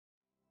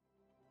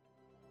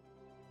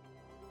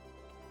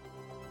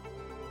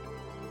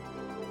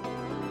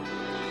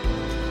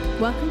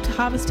Welcome to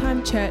Harvest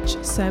Time Church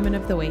Sermon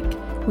of the Week.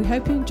 We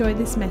hope you enjoyed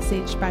this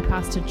message by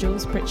Pastor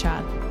Jules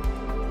Pritchard.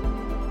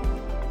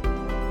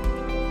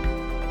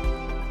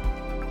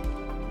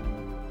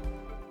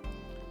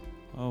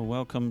 Oh,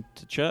 welcome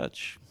to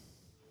church.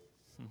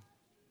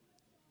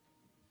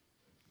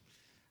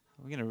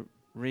 We're going to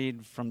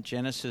read from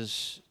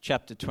Genesis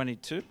chapter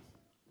 22,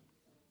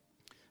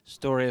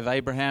 story of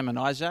Abraham and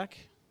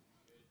Isaac.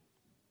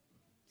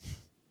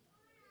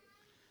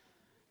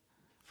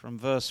 From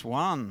verse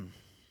 1.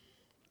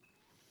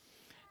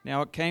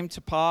 Now it came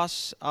to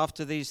pass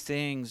after these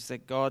things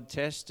that God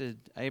tested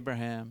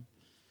Abraham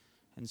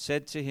and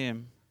said to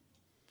him,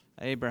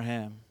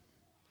 Abraham.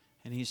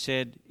 And he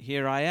said,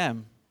 Here I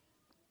am.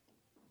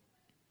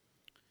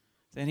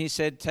 Then he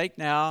said, Take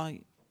now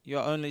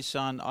your only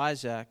son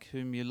Isaac,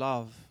 whom you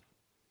love,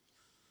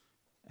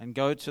 and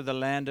go to the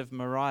land of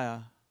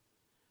Moriah,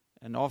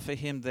 and offer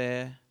him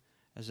there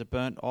as a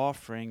burnt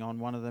offering on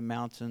one of the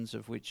mountains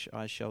of which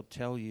I shall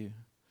tell you.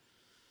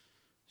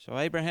 So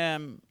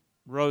Abraham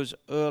rose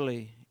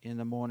early in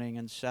the morning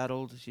and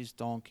saddled his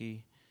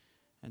donkey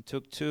and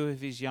took 2 of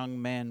his young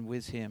men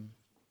with him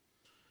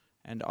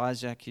and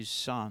Isaac his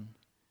son.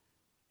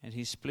 And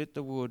he split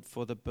the wood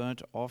for the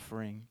burnt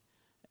offering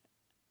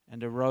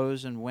and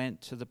arose and went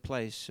to the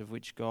place of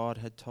which God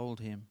had told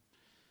him.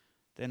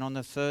 Then on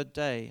the 3rd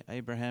day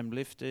Abraham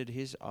lifted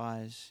his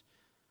eyes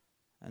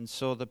and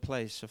saw the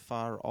place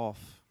afar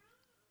off.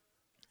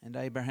 And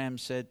Abraham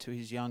said to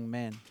his young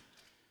men,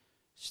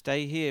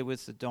 Stay here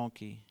with the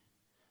donkey.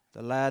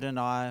 The lad and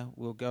I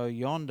will go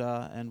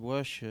yonder and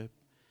worship,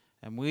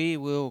 and we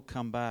will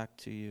come back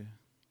to you.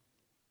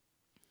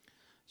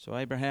 So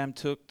Abraham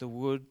took the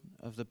wood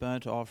of the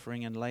burnt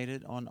offering and laid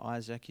it on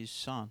Isaac his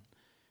son.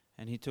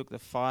 And he took the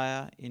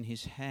fire in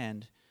his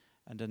hand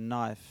and a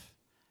knife,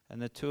 and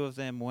the 2 of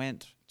them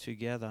went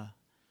together.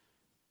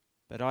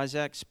 But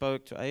Isaac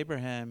spoke to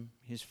Abraham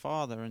his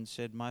father and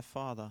said, My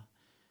father.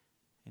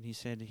 And he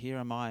said, Here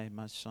am I,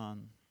 my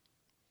son.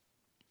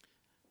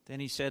 Then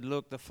he said,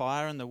 Look, the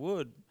fire and the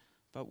wood,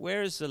 but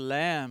where is the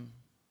lamb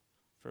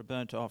for a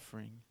burnt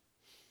offering?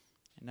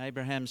 And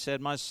Abraham said,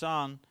 My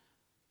son,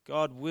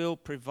 God will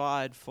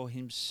provide for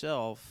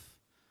himself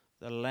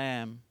the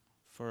lamb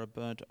for a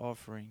burnt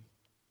offering.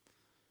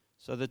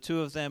 So the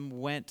 2 of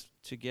them went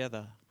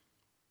together.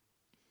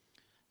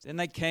 Then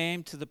they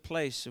came to the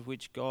place of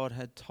which God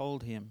had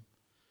told him.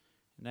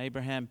 And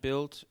Abraham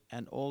built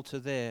an altar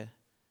there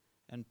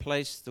and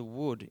placed the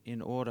wood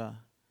in order.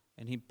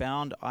 And he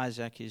bound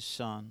Isaac his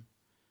son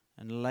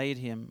and laid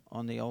him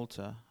on the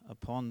altar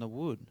upon the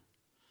wood.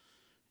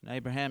 And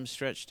Abraham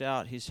stretched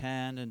out his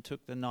hand and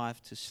took the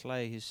knife to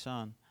slay his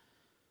son.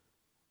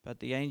 But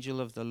the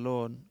angel of the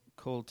Lord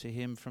called to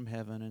him from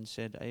heaven and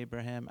said,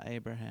 Abraham,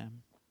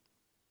 Abraham.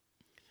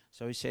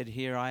 So he said,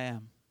 Here I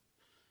am.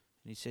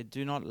 And he said,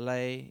 Do not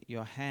lay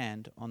your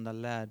hand on the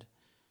lad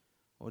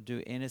or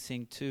do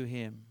anything to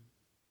him.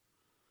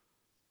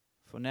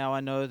 For now I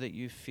know that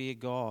you fear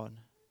God,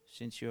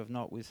 since you have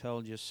not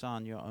withheld your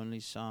son, your only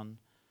son,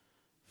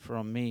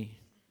 from me.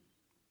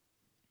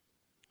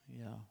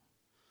 Yeah.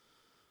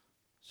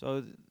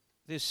 So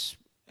this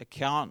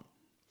account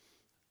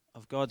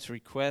of God's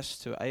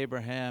request to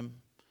Abraham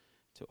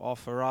to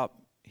offer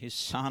up his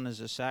son as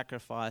a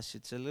sacrifice,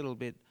 it's a little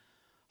bit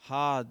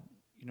hard,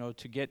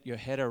 to get your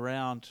head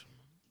around.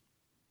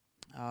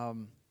 For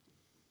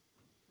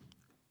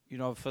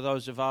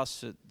those of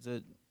us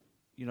that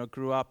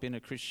grew up in a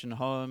Christian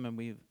home and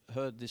we've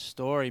heard this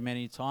story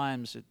many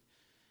times,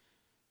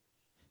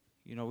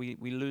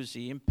 we lose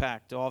the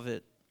impact of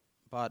it.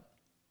 But,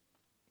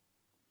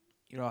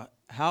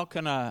 how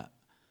can a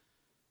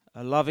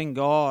loving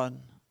God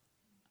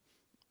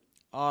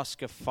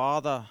ask a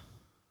father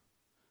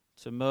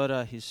to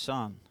murder his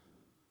son?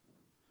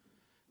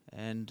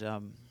 And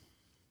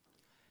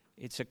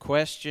it's a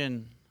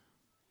question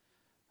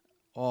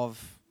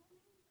of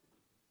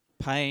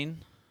pain,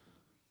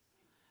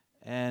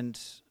 and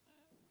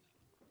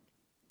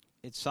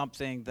it's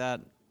something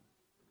that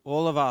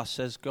all of us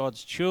as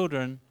God's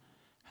children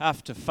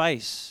have to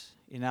face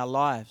in our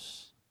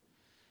lives.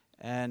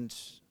 And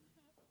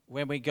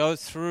when we go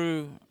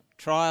through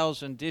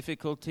trials and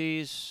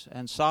difficulties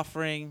and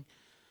suffering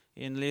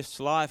in this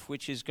life,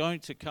 which is going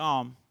to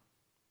come,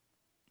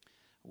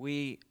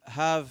 we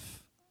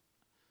have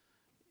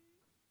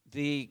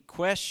the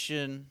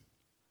question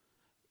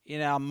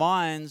in our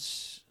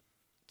minds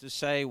to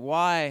say,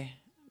 why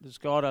does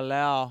God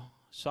allow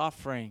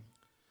suffering?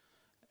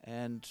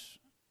 And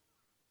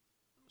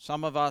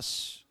some of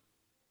us,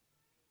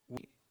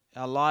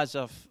 our lives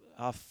are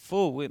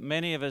full.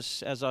 Many of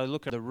us, as I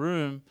look at the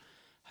room,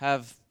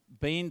 have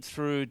been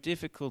through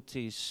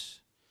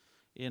difficulties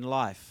in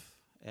life.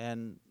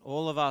 And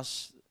all of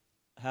us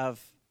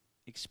have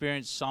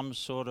experienced some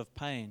sort of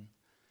pain.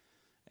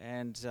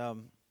 And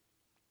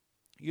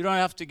you don't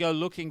have to go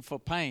looking for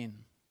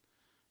pain.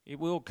 It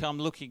will come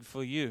looking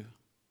for you.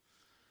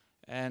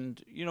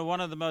 And, one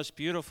of the most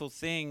beautiful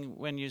thing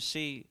when you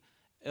see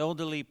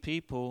elderly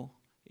people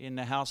in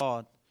the house of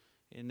God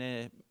in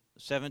their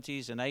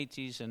 70s and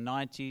 80s and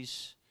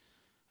 90s,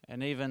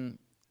 and even,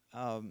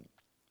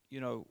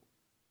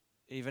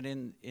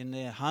 even in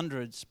their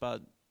hundreds.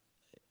 But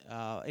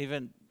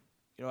even,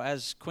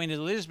 as Queen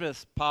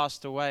Elizabeth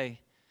passed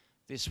away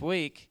this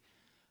week,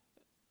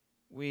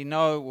 we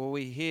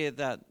hear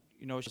that,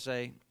 she's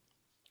a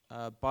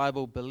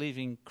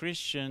Bible-believing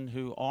Christian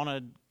who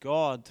honored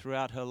God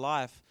throughout her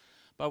life.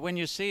 But when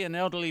you see an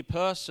elderly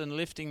person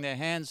lifting their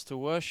hands to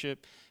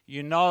worship,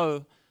 you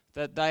know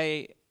that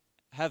they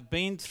have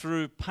been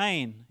through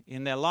pain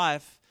in their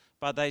life,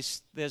 but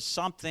there's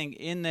something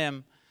in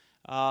them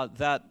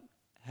that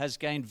has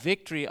gained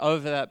victory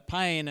over that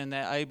pain, and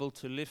they're able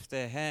to lift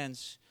their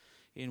hands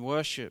in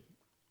worship.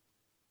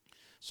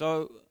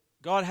 So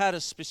God had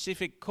a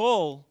specific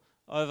call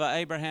over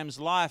Abraham's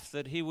life,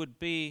 that he would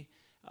be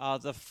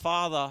the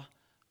father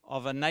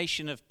of a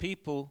nation of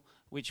people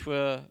which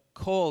were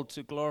called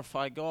to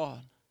glorify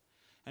God.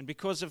 And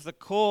because of the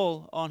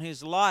call on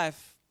his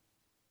life,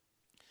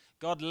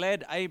 God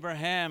led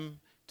Abraham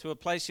to a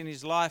place in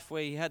his life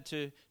where he had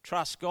to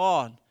trust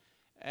God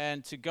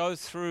and to go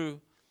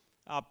through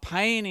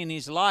pain in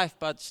his life,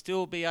 but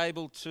still be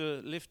able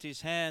to lift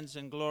his hands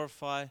and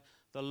glorify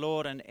the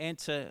Lord and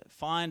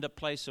find a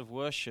place of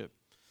worship.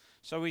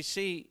 So we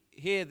see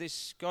here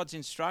this God's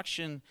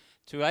instruction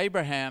to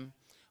Abraham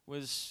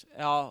was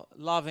our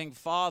loving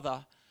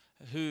Father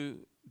who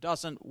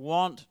doesn't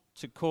want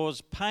to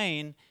cause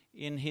pain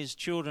in his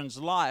children's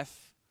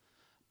life,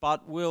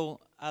 but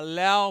will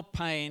allow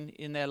pain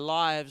in their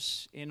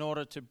lives in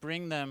order to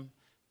bring them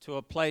to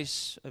a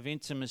place of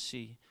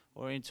intimacy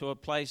or into a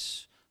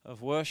place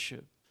of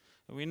worship.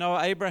 And we know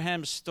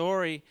Abraham's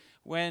story.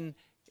 When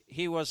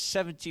he was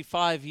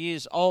 75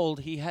 years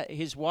old,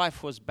 his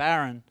wife was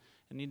barren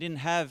and he didn't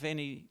have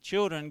any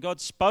children. God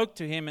spoke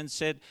to him and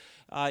said,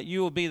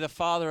 you will be the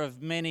father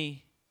of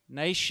many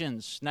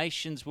nations.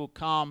 Nations will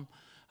come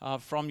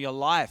from your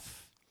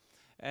life.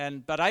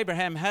 But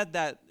Abraham had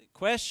that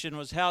question,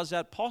 was how is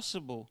that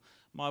possible?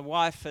 My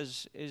wife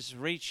is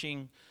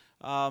reaching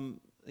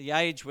the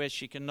age where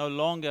she can no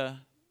longer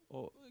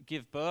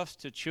give birth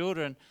to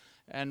children.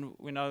 And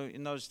we know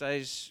in those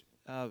days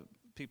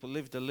people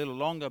lived a little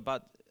longer,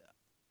 but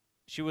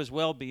she was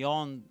well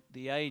beyond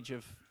the age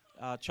of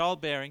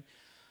childbearing.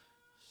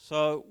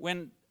 So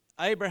when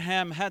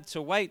Abraham had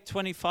to wait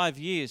 25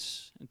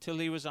 years until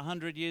he was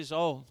 100 years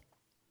old,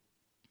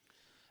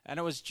 and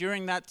it was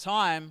during that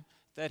time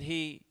that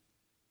he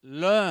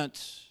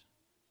learnt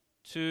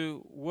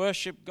to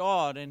worship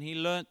God and he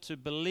learnt to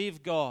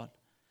believe God,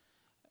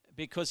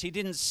 because he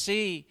didn't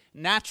see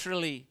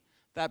naturally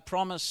that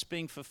promise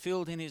being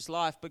fulfilled in his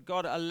life. But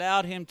God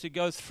allowed him to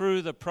go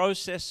through the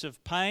process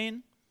of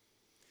pain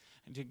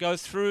and to go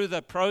through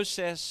the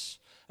process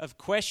of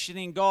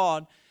questioning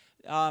God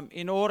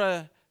in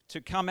order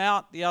to come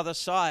out the other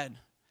side.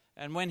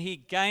 And when he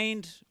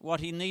gained what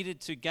he needed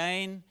to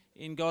gain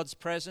in God's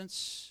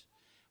presence,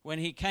 when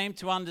he came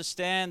to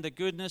understand the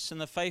goodness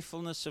and the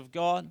faithfulness of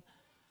God,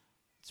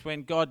 it's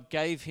when God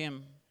gave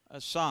him a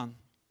son.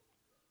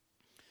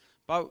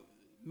 But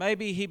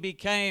maybe he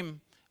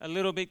became a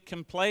little bit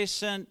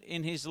complacent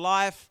in his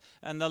life,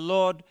 and the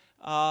Lord,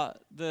 our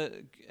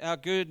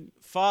good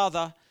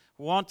Father,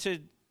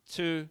 wanted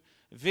to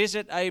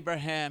visit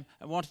Abraham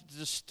and wanted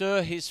to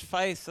stir his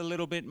faith a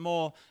little bit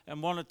more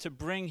and wanted to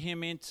bring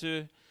him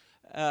into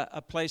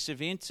a place of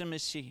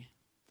intimacy.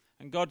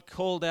 And God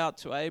called out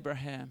to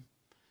Abraham.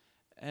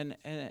 And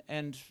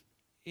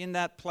in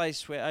that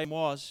place where Abraham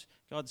was,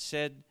 God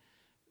said,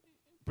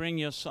 bring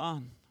your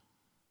son,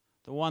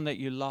 the one that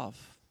you love,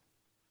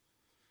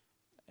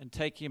 and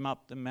take him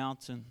up the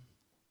mountain.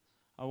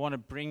 I want to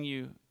bring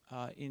you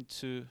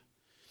into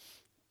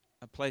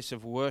a place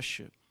of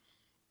worship.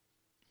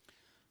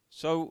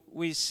 So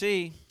we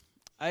see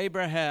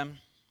Abraham,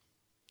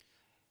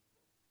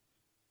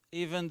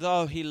 even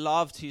though he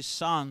loved his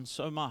son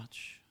so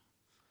much,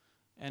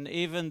 and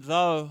even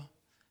though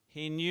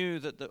he knew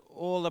that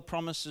all the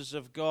promises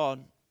of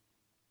God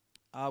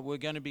were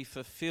going to be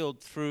fulfilled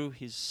through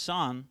his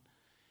son,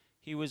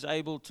 he was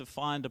able to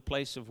find a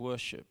place of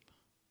worship.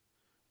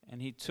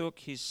 And he took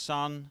his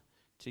son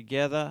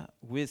together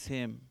with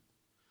him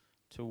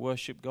to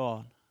worship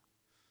God.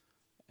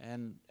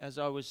 And as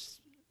I was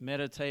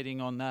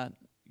meditating on that,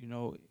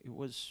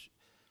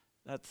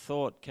 that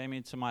thought came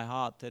into my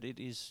heart that it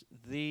is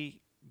the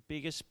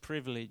biggest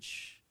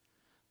privilege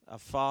a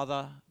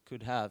father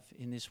could have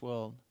in this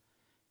world,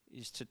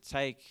 is to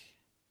take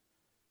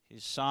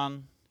his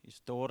son, his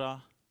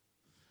daughter,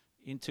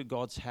 into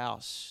God's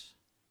house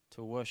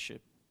to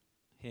worship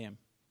him,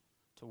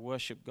 to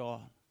worship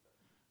God.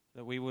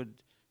 That we would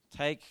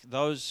take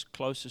those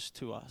closest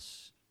to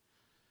us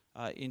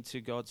into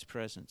God's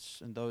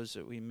presence and those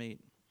that we meet.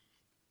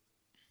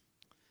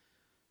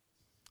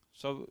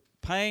 So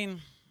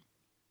pain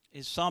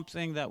is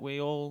something that we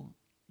all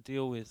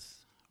deal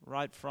with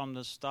right from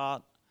the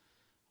start.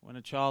 When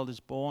a child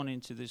is born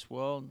into this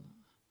world,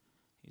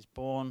 he's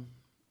born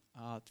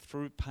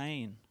through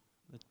pain,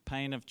 the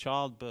pain of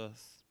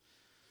childbirth.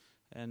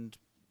 And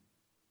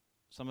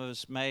some of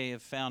us may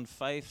have found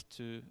faith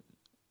to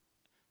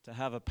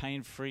have a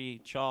pain-free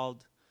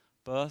child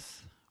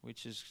birth,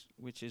 which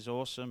is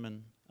awesome,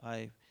 and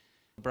I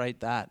celebrate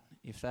that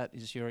if that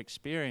is your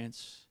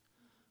experience.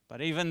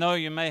 But even though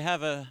you may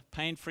have a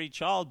pain-free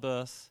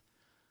childbirth,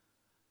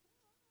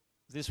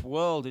 this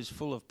world is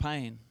full of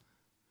pain.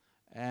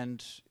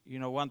 And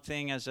one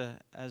thing as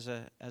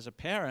a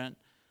parent,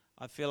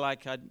 I feel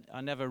like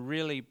I never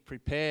really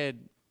prepared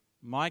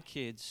my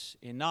kids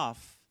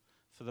enough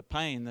for the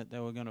pain that they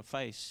were going to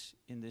face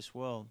in this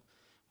world.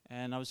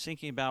 And I was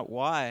thinking about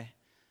why.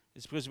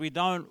 It's because we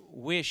don't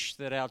wish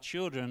that our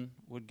children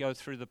would go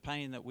through the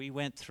pain that we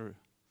went through.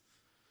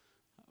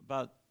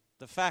 But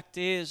the fact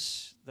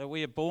is that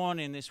we are born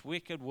in this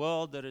wicked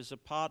world that is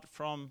apart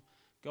from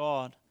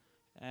God,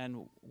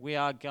 and we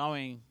are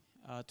going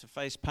to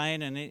face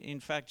pain. And in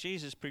fact,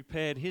 Jesus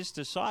prepared his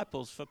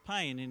disciples for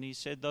pain, and he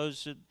said,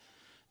 those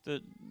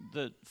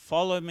that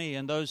follow me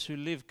and those who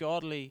live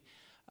godly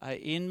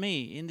in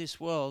me, in this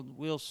world,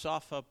 will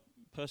suffer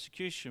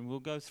persecution, will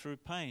go through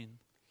pain.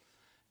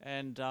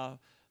 And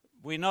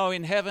we know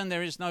in heaven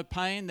there is no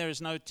pain, there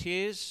is no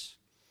tears.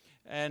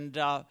 And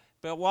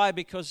but why?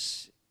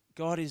 Because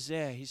God is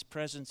there, his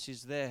presence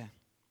is there.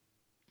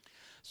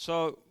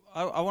 So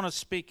I want to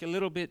speak a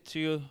little bit to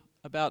you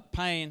about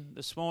pain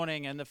this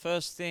morning. And the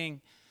first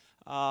thing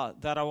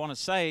that I want to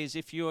say is,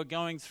 if you are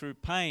going through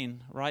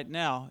pain right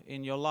now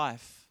in your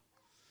life,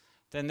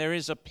 then there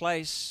is a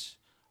place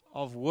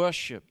of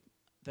worship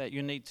that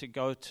you need to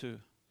go to.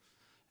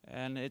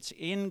 And it's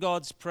in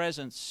God's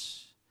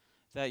presence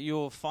that you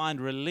will find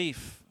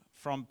relief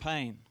from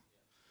pain.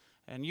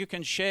 And you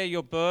can share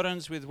your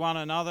burdens with one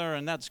another,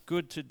 and that's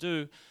good to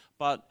do.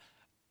 But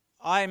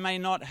I may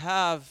not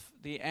have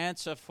the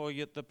answer for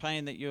you, the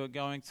pain that you are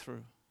going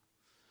through.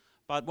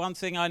 But one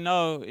thing I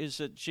know is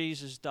that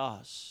Jesus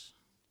does.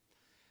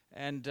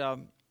 And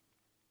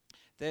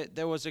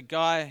there was a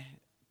guy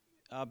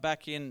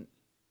back in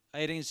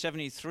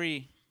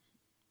 1873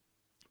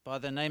 by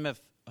the name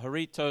of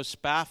Harito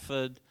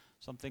Spafford,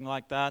 something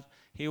like that.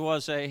 He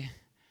was a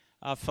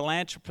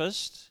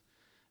philanthropist,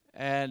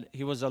 and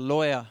he was a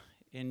lawyer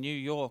in New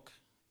York.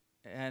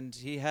 And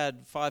he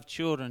had 5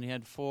 children. He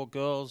had 4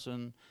 girls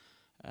and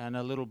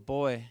a little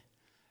boy.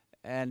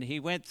 And he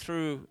went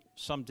through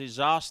some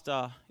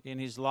disaster in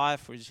his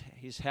life.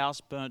 His house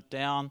burnt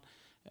down,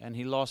 and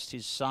he lost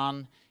his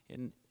son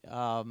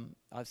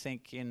I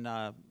think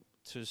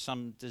to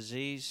some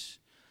disease.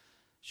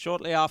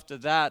 Shortly after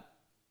that,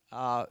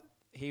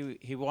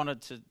 he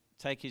wanted to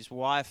take his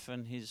wife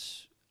and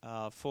his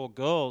 4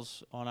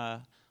 girls on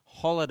a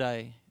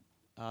holiday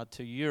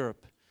to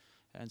Europe.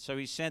 And so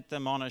he sent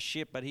them on a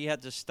ship, but he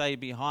had to stay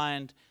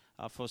behind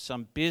for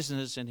some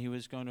business, and he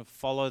was going to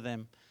follow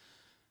them.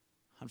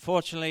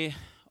 Unfortunately,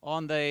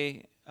 on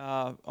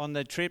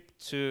the trip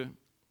to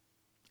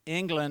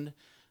England,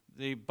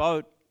 the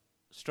boat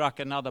struck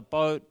another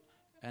boat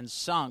and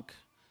sunk,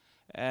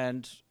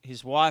 and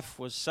his wife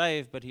was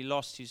saved, but he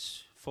lost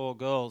his 4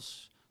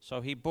 girls.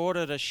 So he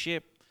boarded a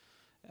ship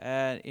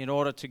in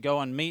order to go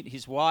and meet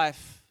his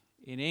wife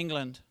in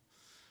England.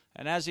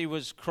 And as he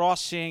was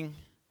crossing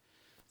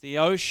the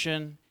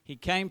ocean, he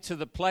came to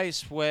the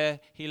place where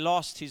he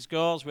lost his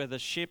girls, where the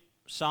ship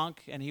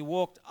sunk, and he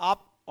walked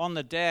up on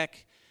the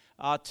deck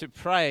to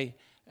pray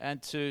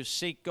and to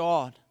seek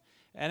God.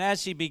 And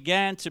as he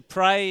began to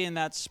pray in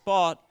that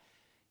spot,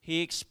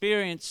 he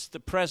experienced the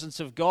presence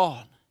of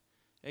God.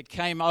 It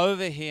came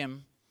over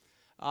him,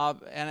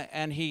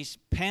 and he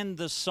penned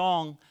the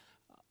song,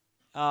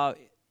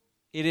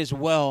 "It is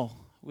well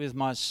with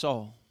my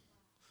soul."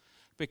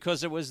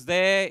 Because it was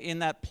there in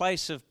that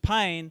place of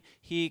pain,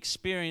 he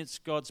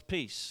experienced God's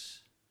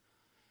peace.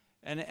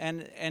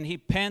 And he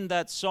penned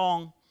that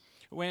song,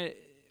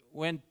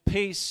 when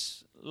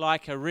peace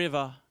like a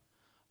river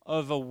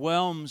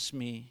overwhelms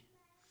me,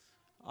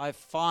 I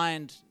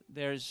find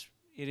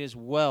it is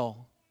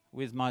well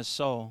with my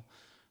soul.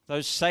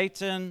 Though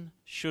Satan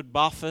should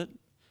buffet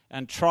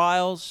and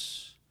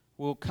trials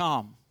will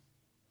come,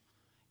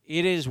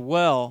 it is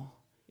well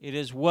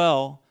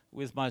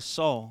with my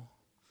soul.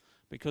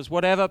 Because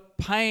whatever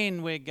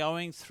pain we're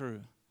going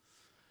through,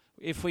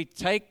 if we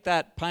take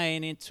that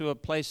pain into a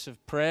place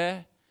of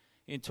prayer,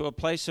 into a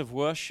place of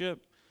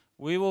worship,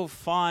 we will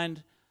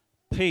find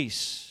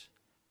peace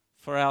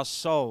for our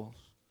souls.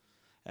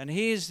 And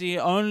He is the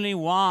only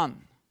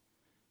one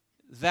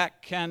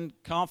that can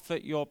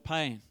comfort your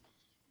pain.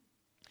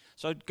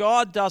 So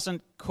God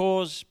doesn't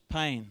cause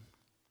pain.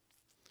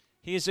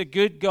 He is a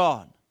good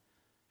God,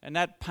 and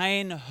that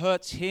pain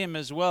hurts Him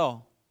as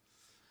well.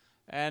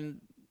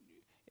 And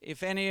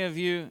if any of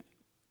you,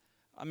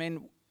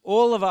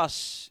 all of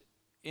us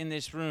in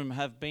this room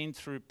have been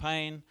through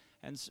pain,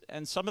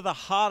 and some of the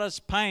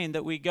hardest pain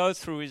that we go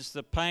through is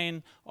the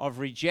pain of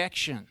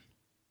rejection.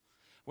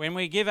 When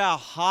we give our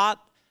heart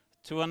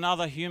to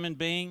another human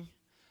being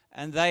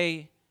and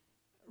they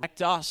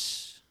reject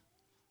us,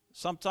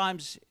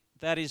 sometimes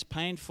that is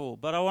painful.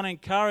 But I want to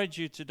encourage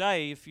you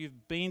today, if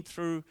you've been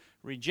through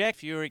rejection,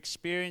 if you're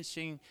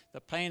experiencing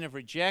the pain of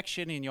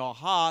rejection in your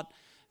heart,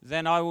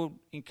 then I will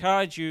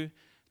encourage you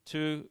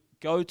to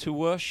go to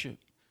worship,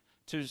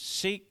 to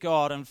seek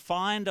God and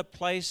find a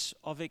place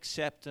of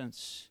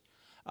acceptance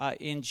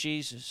in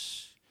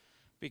Jesus.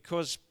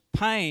 Because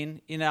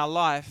pain in our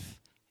life,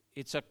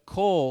 it's a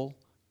call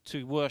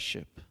to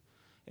worship.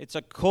 It's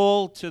a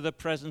call to the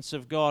presence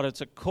of God.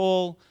 It's a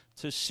call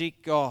to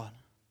seek God.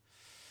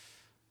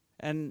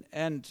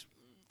 And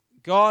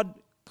God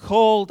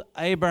called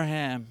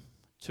Abraham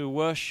to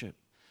worship,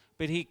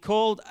 but he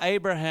called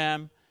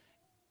Abraham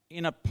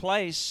in a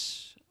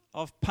place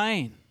of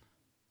pain.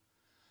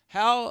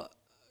 How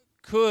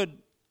could,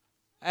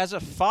 as a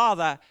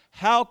father,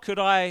 how could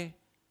I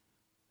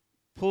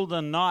pull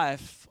the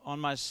knife on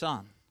my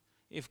son?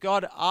 If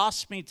God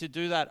asked me to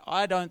do that,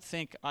 I don't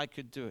think I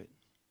could do it.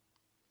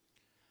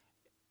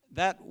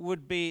 That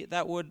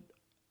would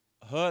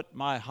hurt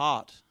my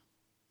heart.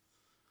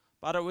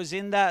 But it was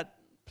in that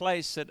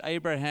place that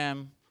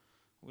Abraham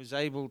was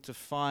able to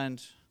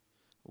find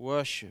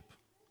worship.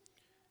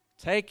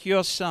 Take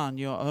your son,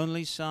 your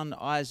only son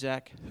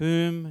Isaac,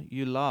 whom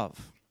you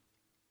love,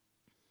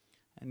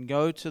 and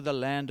go to the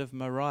land of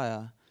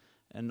Moriah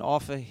and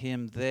offer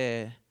him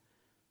there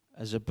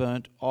as a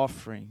burnt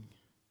offering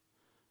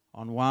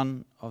on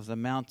one of the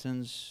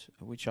mountains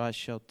which I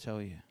shall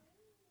tell you.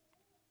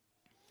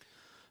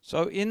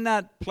 So in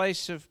that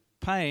place of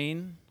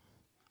pain,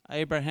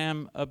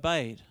 Abraham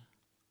obeyed,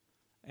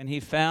 and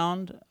he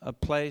found a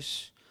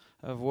place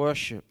of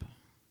worship.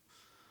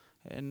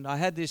 And I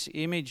had this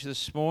image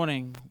this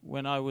morning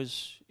when I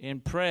was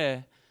in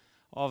prayer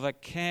of a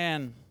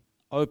can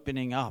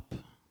opening up.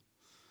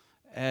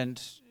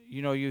 And,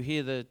 you know, you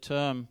hear the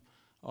term,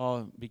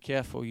 oh, be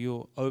careful,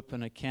 you'll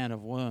open a can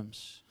of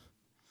worms.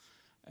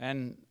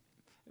 And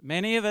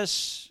many of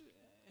us,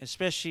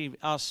 especially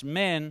us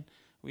men,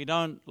 we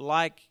don't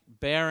like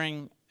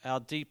bearing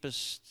our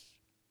deepest,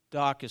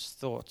 darkest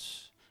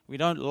thoughts. We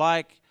don't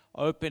like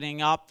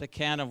opening up the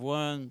can of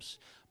worms,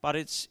 but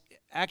it's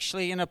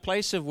actually in a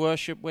place of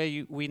worship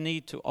where we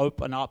need to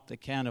open up the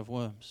can of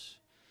worms.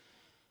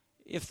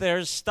 If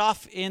there's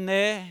stuff in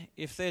there,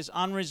 if there's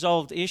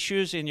unresolved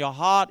issues in your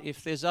heart,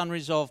 if there's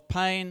unresolved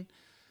pain,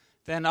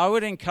 then I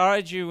would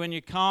encourage you, when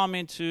you come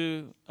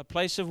into a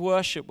place of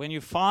worship, when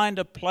you find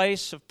a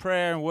place of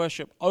prayer and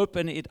worship,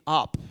 open it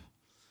up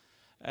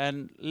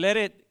and let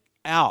it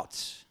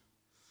out.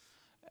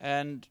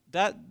 And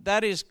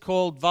that is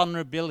called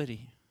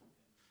vulnerability.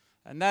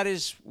 And that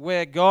is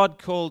where God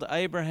called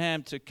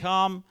Abraham to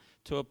come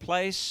to a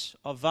place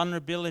of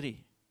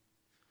vulnerability,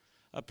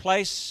 a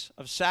place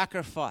of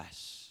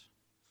sacrifice.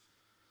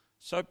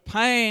 So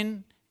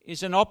pain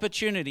is an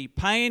opportunity.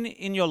 Pain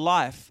in your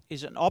life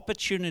is an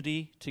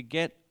opportunity to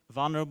get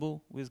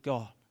vulnerable with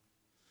God,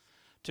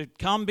 to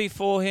come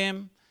before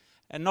Him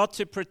and not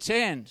to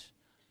pretend,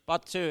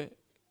 but to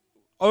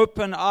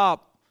open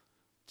up,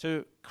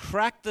 to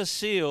crack the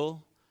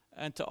seal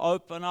and to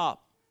open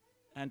up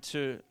and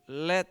to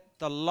let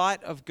the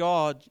light of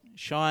God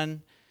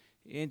shine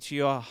into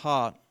your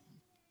heart.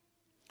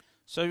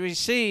 So we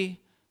see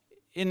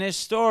in this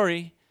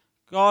story,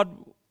 God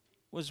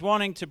was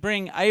wanting to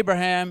bring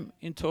Abraham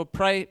into a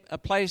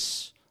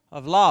place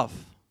of love,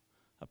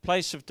 a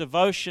place of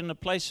devotion, a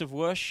place of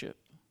worship.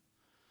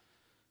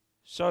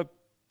 So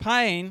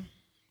pain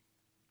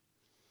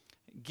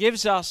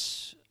gives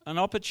us an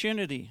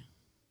opportunity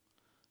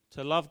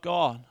to love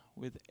God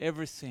with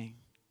everything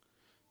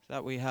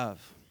that we have.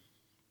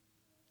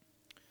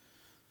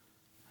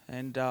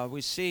 And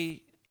we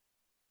see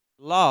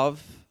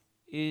love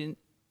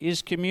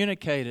is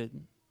communicated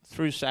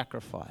through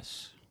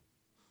sacrifice.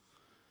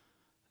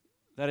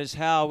 That is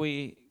how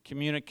we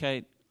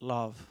communicate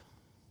love.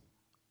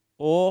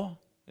 Or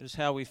it is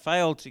how we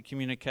fail to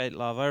communicate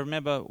love. I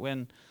remember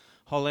when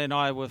Holly and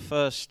I were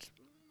first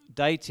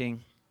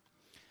dating,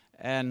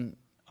 and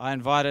I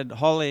invited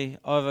Holly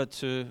over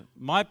to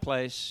my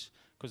place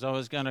because I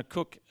was going to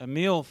cook a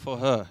meal for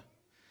her.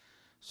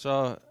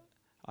 So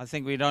I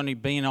think we'd only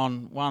been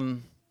on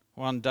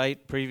one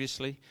date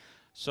previously.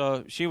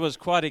 So she was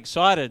quite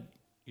excited,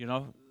 you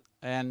know,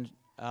 and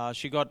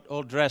she got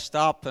all dressed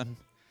up and,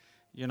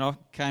 you know,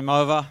 came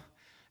over.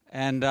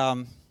 And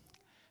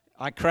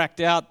I cracked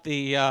out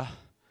the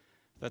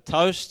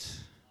toast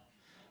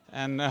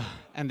and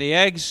the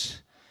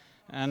eggs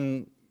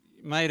and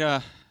made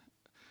a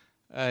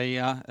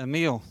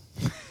meal.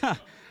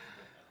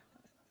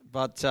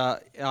 But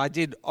I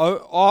did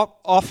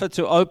offer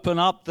to open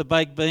up the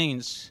baked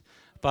beans,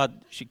 but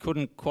she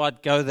couldn't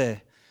quite go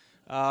there.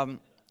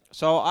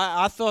 So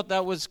I thought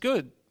that was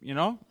good, you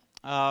know.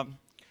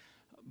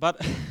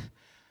 But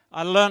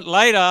I learned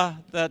later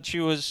that she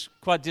was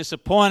quite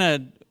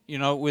disappointed, you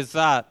know, with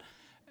that.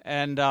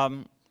 And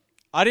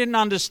I didn't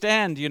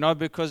understand, you know,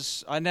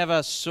 because I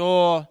never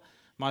saw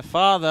my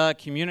father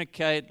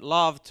communicate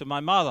love to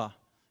my mother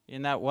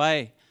in that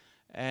way.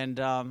 And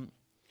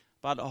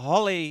but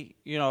Holly,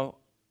 you know,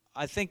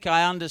 I think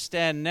I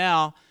understand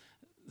now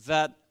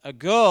that a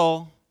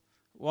girl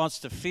wants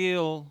to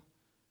feel,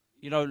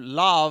 you know,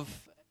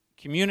 love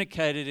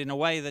communicated in a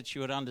way that she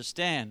would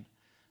understand.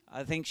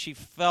 I think she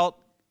felt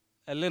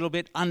a little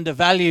bit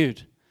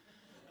undervalued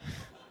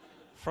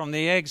from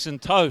the eggs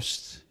and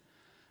toast.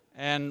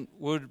 and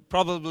would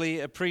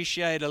probably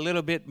appreciate a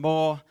little bit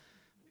more,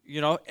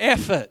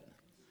 effort.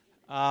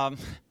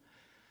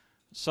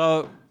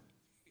 So,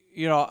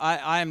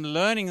 I'm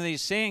learning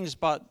these things,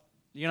 but,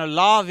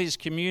 love is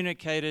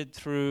communicated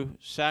through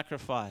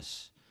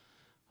sacrifice.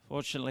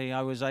 Fortunately,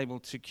 I was able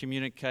to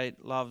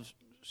communicate love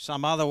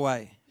some other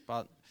way,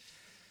 but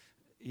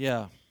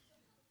yeah.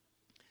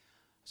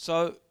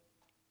 So,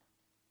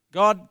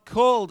 God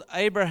called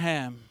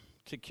Abraham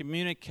to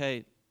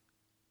communicate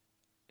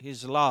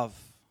his love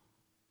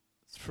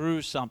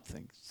through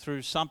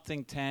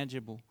something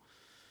tangible,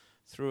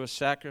 through a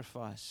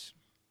sacrifice.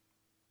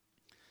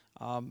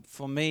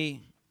 For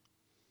me,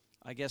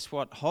 I guess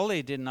what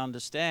Holly didn't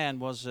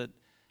understand was that,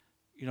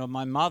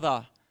 my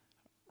mother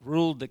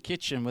ruled the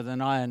kitchen with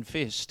an iron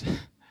fist.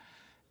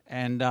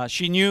 And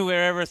she knew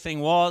where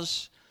everything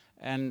was.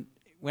 And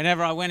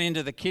whenever I went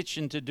into the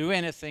kitchen to do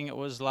anything, it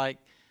was like,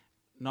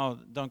 no,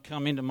 don't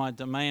come into my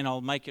domain. I'll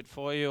make it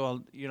for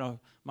you.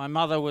 My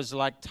mother was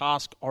like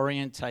task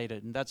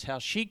orientated, and that's how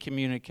she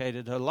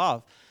communicated her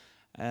love.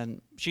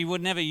 And she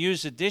would never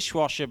use a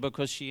dishwasher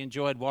because she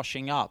enjoyed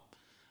washing up.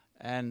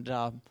 And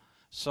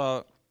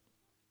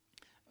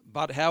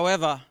but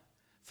however,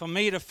 for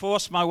me to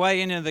force my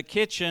way into the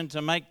kitchen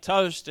to make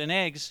toast and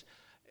eggs,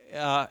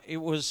 it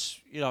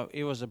was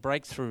a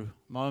breakthrough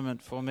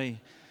moment for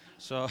me.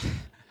 So,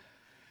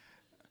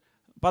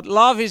 but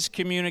love is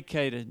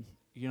communicated,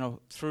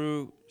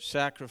 through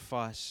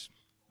sacrifice.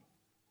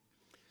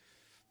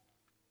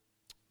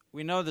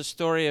 We know the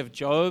story of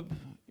Job.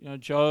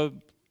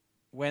 Job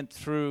went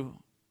through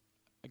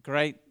a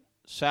great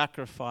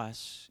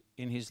sacrifice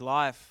in his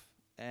life,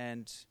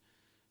 and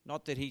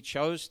not that he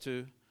chose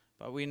to,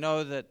 but we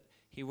know that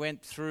he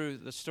went through.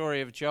 The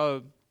story of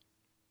Job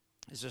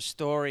is a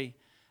story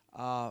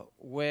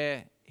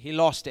where he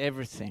lost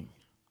everything,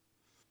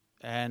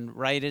 and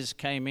raiders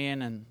came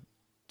in and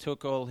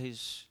took all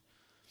his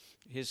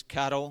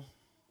cattle.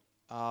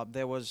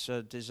 There was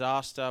a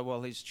disaster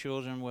while his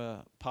children were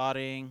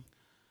partying,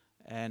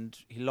 and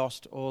he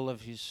lost all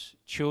of his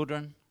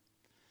children.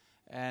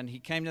 And he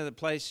came to the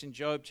place in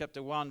Job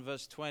chapter 1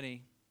 verse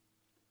 20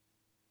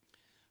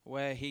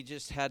 where he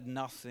just had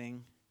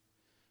nothing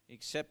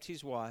except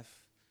his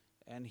wife,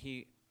 and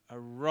he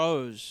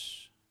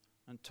arose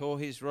and tore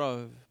his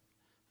robe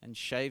and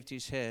shaved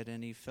his head,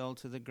 and he fell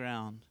to the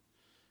ground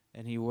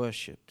and he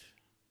worshipped.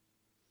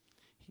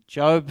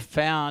 Job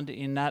found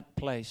in that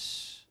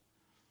place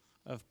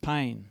of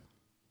pain,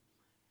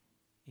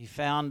 he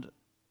found a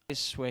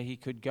place where he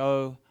could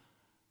go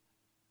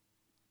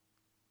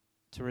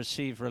to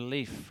receive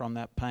relief from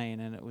that pain,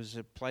 and it was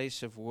a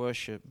place of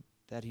worship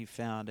that he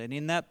found. And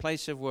in that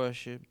place of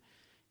worship,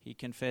 he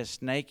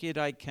confessed, "Naked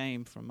I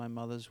came from my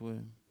mother's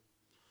womb,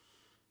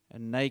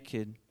 and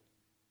naked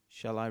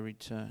shall I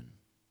return.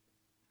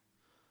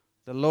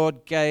 The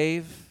Lord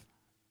gave,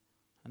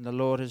 and the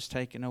Lord has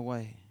taken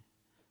away.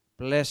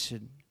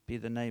 Blessed be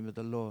the name of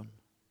the Lord."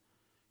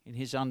 In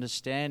his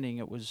understanding,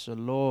 it was the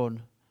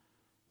Lord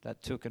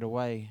that took it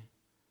away.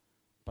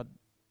 But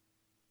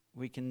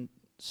we can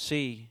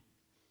see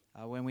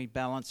when we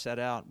balance that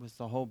out with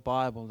the whole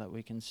Bible, that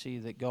we can see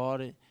that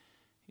God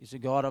is a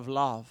God of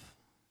love.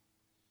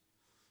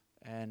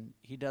 And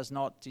he does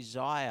not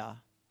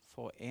desire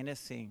for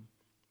anything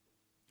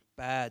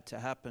bad to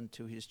happen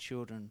to his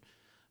children.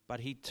 But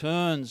he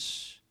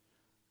turns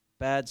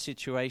bad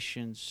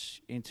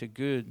situations into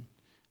good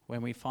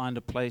when we find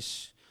a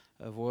place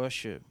of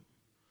worship.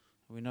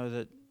 We know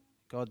that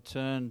God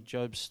turned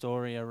Job's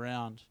story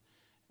around.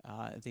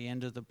 At the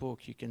end of the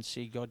book, you can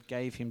see God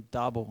gave him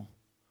double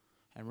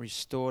and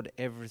restored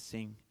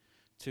everything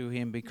to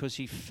him because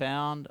he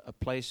found a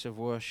place of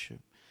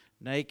worship.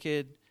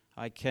 Naked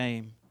I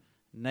came,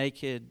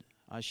 naked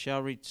I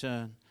shall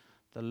return.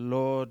 The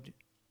Lord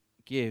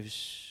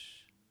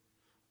gives,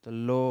 the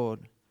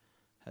Lord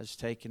has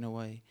taken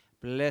away.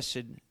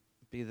 Blessed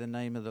be the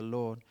name of the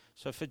Lord.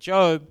 So for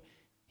Job,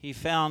 he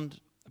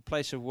found a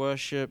place of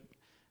worship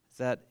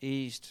that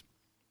eased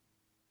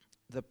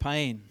the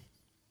pain.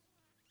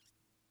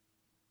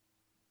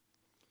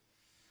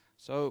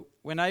 So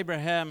when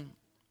Abraham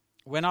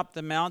went up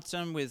the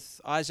mountain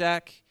with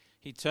Isaac,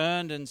 he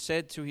turned and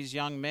said to his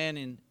young men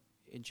in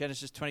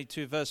Genesis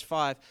 22 verse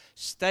 5,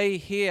 "Stay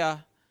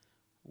here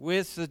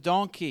with the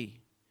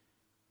donkey.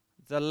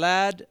 The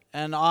lad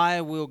and I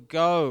will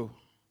go."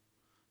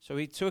 So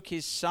he took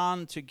his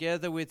son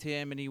together with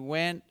him, and he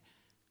went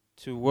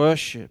to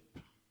worship.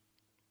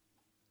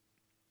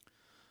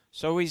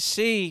 So we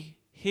see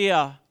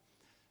here,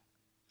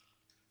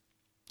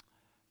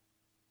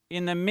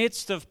 in the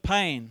midst of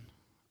pain,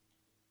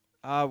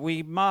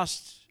 we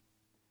must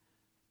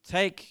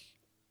take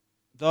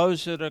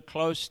those that are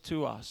close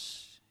to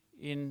us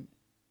into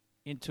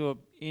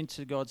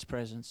God's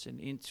presence and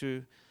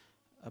into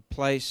a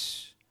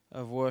place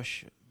of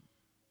worship.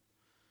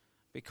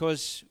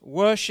 Because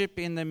worship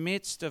in the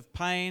midst of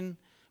pain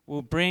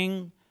will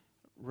bring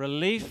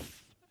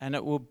relief, and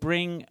it will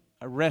bring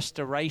a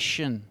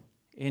restoration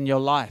in your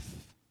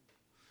life.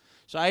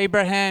 So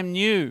Abraham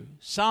knew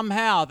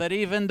somehow that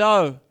even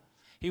though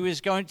He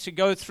was going to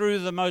go through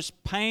the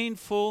most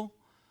painful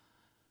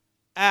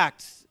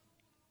act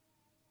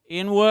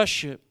in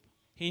worship.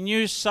 He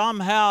knew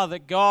somehow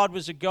that God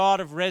was a God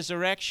of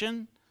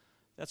resurrection.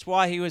 That's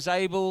why he was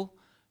able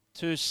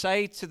to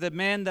say to the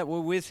men that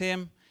were with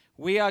him,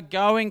 "We are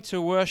going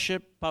to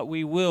worship, but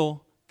we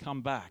will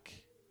come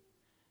back.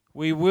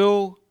 We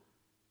will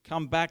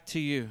come back to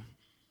you."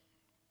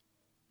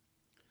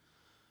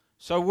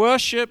 So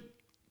worship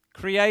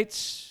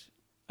creates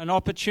an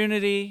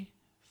opportunity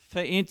for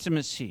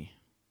intimacy.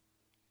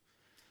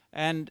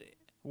 And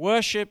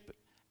worship,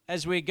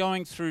 as we're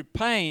going through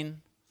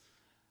pain,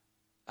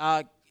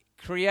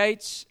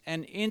 creates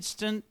an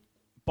instant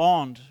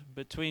bond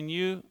between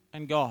you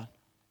and God.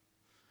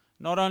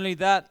 Not only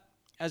that,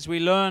 as we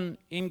learn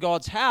in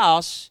God's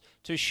house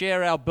to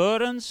share our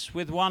burdens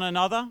with one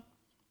another,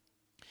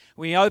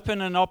 we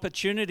open an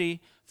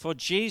opportunity for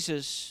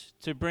Jesus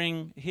to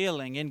bring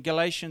healing. In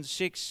Galatians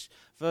 6,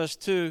 verse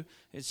 2,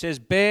 it says,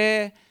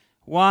 "Bear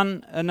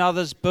one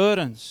another's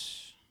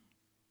burdens."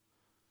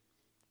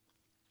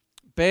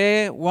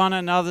 Bear one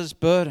another's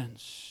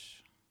burdens.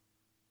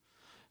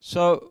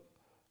 So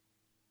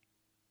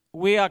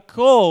we are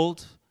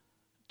called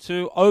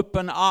to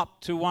open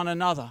up to one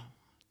another,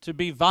 to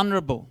be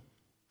vulnerable.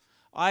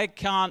 I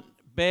can't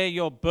bear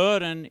your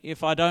burden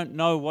if I don't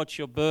know what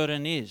your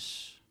burden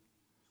is.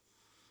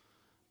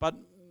 But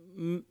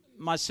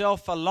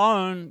myself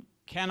alone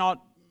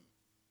cannot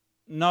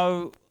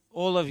know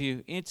all of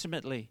you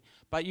intimately.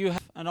 But you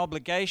have an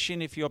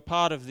obligation, if you're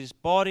part of this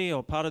body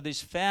or part of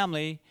this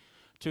family,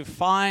 to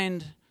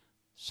find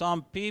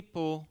some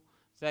people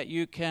that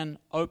you can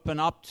open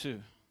up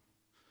to,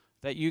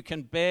 that you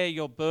can bear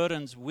your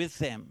burdens with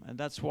them. And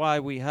that's why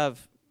we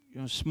have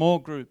small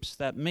groups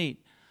that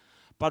meet.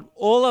 But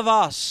all of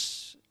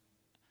us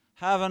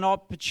have an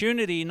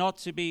opportunity not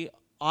to be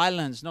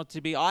islands, not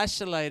to be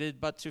isolated,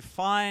 but to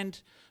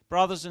find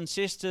brothers and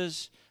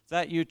sisters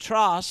that you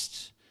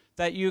trust,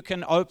 that you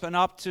can open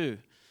up to.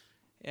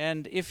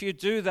 And if you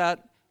do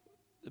that,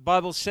 the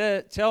Bible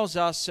tells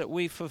us that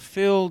we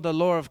fulfill the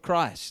law of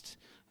Christ.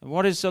 And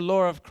what is the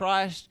law of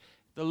Christ?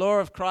 The law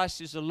of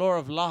Christ is the law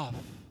of love,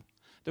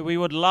 that we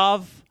would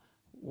love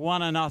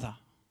one another.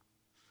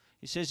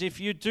 He says, if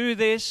you do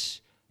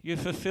this, you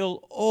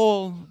fulfill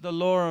all the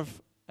law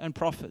and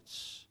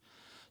prophets.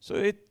 So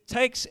it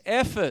takes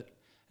effort.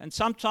 And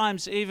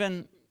sometimes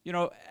even,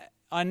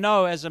 I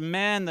know as a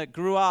man that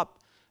grew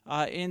up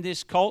in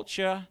this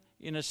culture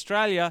in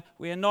Australia,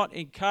 we are not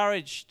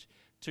encouraged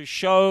to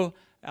show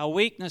our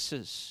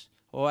weaknesses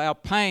or our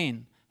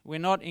pain. We're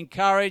not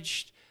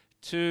encouraged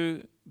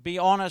to be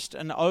honest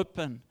and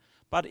open.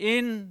 But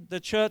in the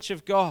church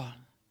of God,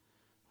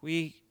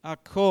 we are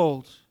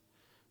called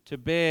to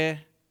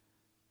bear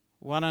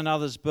one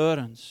another's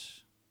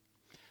burdens.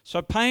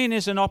 So pain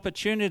is an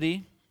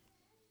opportunity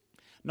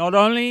not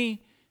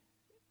only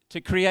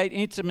to create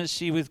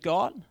intimacy with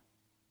God,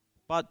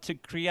 but to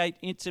create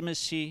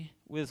intimacy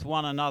with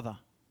one another,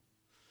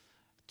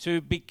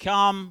 to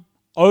become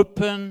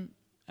open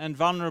and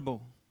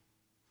vulnerable.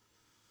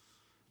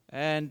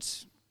 And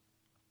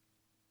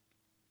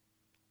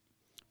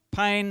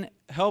pain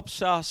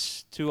helps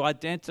us to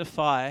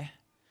identify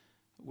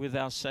with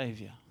our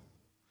Savior.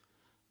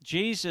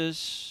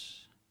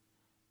 Jesus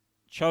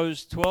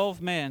chose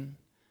 12 men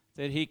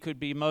that he could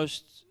be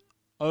most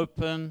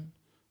open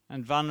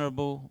and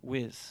vulnerable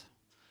with.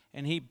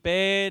 And he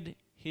bared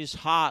his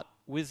heart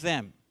with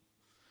them.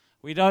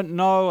 We don't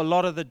know a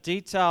lot of the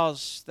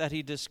details that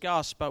he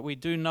discussed, but we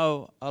do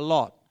know a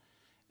lot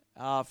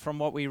from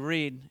what we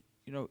read,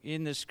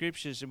 in the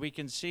scriptures. And we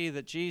can see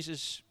that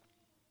Jesus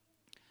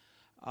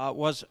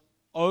was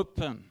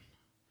open,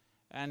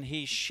 and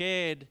he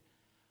shared.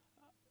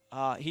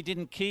 He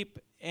didn't keep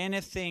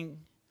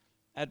anything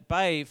at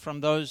bay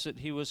from those that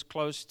he was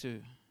close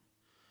to.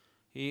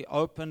 He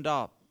opened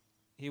up.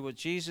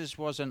 Jesus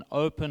was an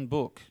open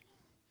book.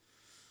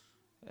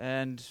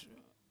 And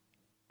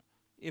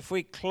if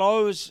we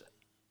close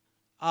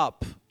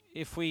up,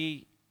 if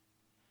we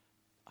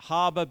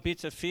harbor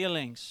bitter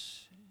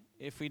feelings,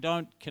 if we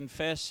don't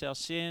confess our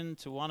sin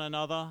to one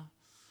another,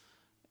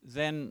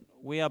 then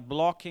we are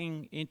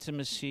blocking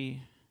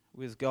intimacy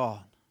with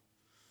God.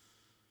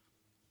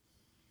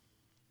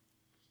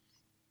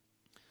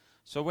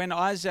 So when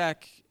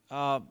Isaac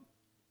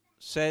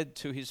said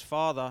to his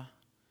father,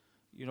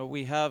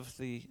 we have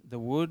the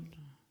wood,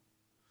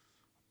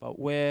 but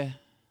where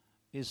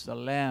is the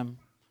lamb?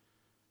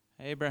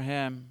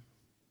 Abraham,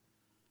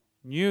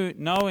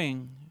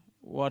 knowing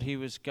what he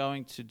was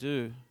going to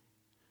do,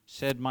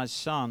 said, "My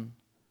son,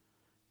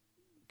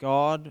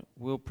 God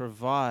will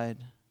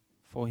provide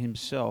for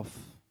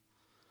himself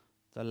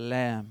the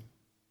lamb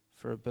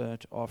for a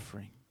burnt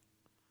offering."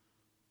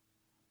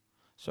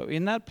 So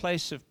in that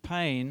place of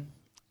pain,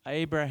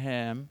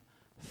 Abraham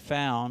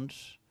found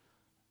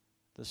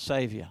the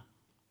Savior.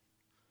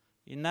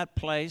 In that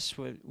place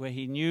where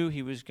he knew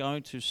he was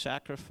going to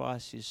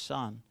sacrifice his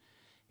son,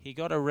 he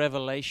got a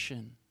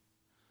revelation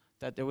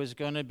that there was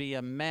going to be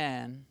a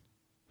man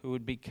who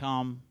would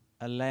become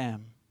a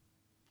lamb.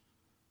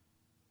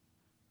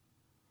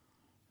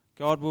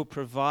 God will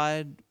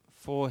provide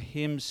for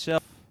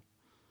himself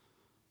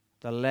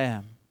the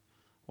lamb.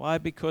 Why?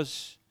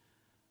 Because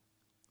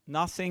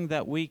nothing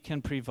that we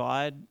can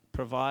provide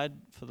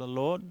for the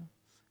Lord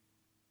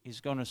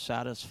is going to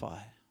satisfy.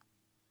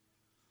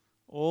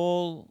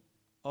 All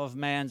of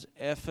man's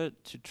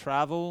effort to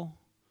travel,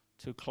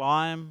 to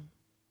climb,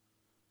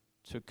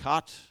 to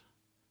cut,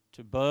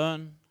 to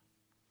burn,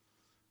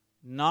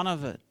 none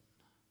of it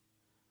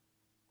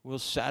will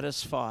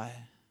satisfy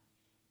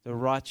the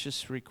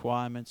righteous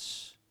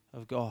requirements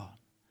of God.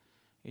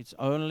 It's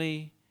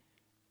only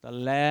the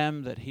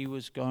lamb that he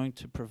was going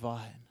to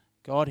provide.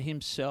 God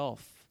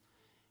himself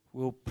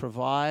will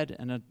provide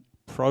an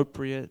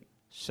appropriate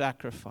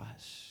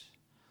sacrifice.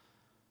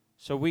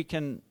 So we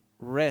can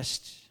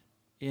rest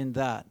in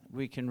that.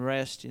 We can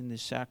rest in the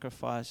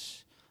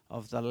sacrifice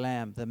of the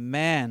lamb, the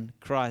man,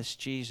 Christ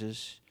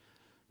Jesus,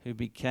 who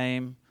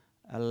became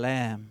a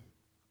lamb.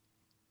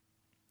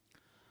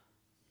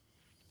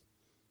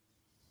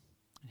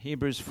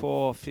 Hebrews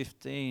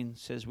 4:15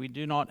 says, we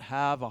do not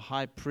have a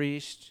high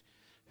priest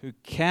who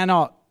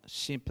cannot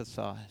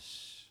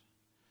sympathize.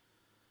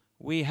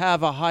 We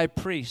have a high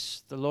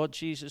priest, the Lord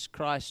Jesus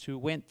Christ, who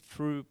went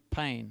through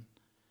pain.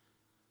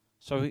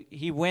 So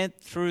he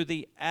went through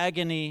the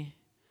agony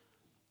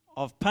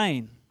of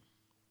pain.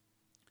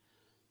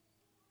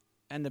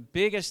 And the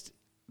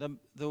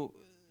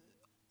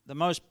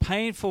most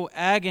painful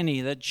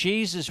agony that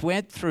Jesus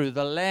went through,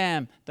 the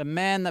lamb, the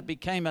man that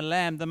became a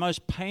lamb, the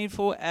most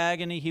painful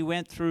agony he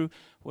went through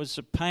was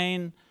the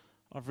pain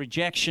of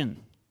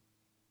rejection.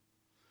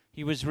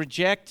 He was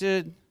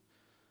rejected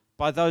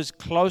by those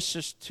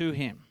closest to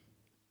him.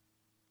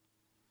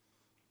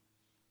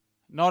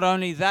 Not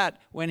only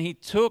that, when he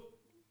took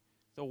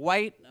the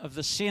weight of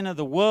the sin of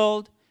the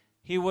world,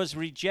 he was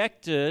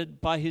rejected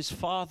by his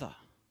Father.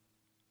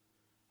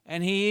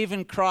 And he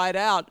even cried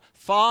out,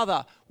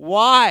 Father,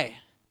 why?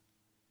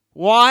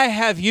 Why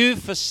have you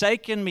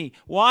forsaken me?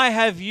 Why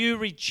have you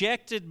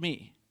rejected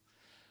me?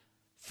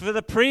 For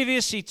the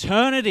previous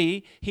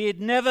eternity, he had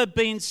never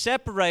been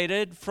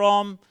separated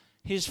from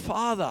his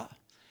Father.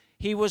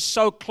 He was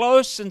so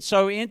close and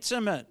so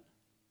intimate.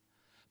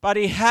 But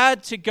he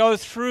had to go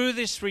through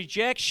this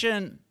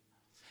rejection.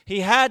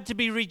 He had to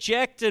be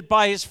rejected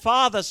by his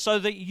Father so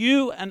that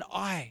you and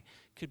I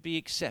could be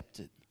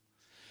accepted.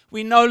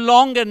 We no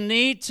longer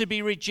need to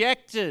be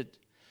rejected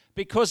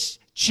because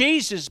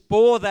Jesus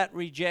bore that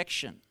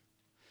rejection.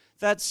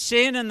 That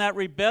sin and that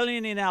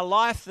rebellion in our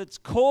life that's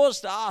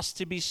caused us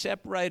to be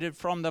separated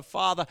from the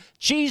Father,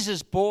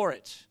 Jesus bore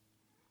it.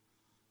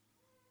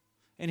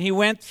 And he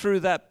went through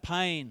that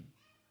pain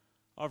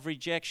of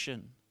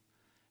rejection.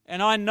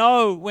 And I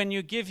know when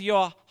you give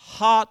your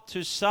heart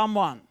to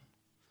someone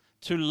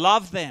to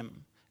love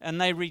them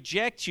and they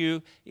reject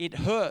you, it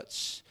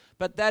hurts.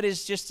 But that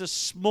is just a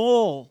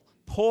small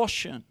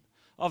portion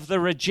of the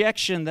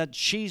rejection that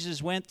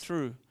Jesus went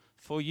through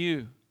for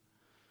you.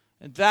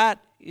 And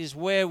that is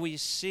where we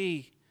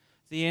see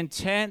the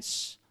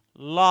intense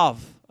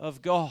love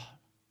of God.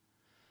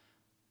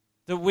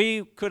 That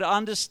we could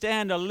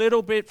understand a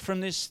little bit from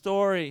this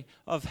story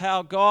of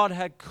how God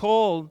had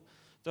called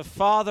the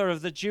father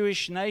of the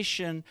Jewish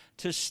nation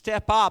to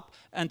step up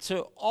and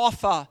to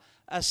offer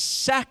a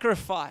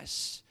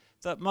sacrifice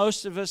that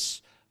most of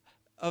us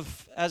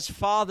as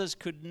fathers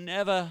could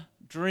never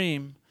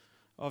dream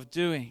of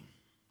doing.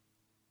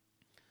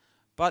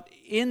 But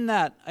in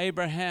that,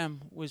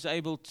 Abraham was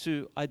able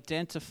to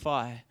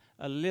identify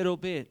a little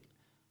bit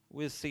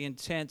with the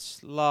intense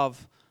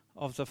love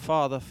of the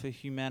Father for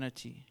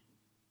humanity.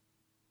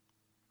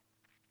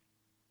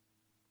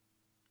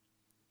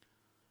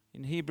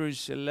 In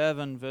Hebrews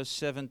 11, verse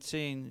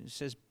 17, it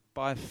says,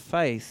 by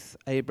faith,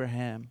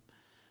 Abraham,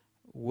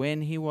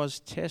 when he was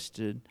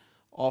tested,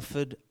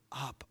 offered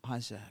up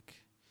Isaac.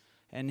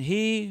 And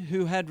he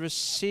who had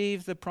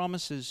received the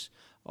promises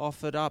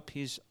offered up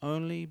his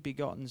only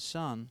begotten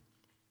son,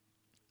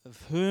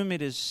 of whom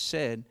it is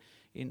said,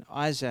 in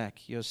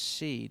Isaac your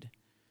seed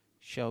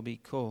shall be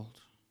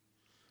called.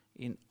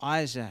 In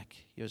Isaac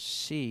your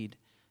seed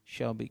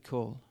shall be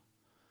called.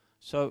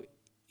 So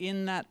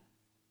in that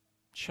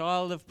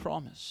child of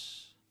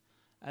promise,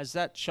 as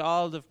that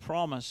child of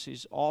promise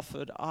is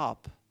offered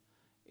up,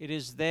 it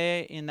is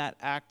there in that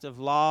act of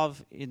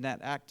love, in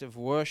that act of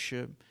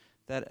worship,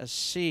 that a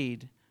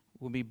seed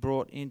will be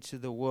brought into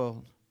the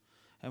world.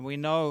 And we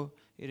know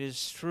it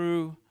is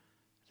through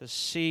the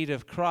seed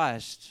of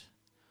Christ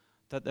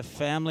that the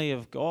family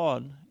of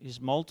God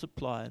is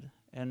multiplied.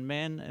 And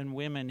men and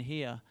women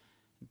here,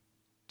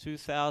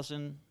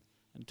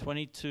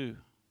 2022,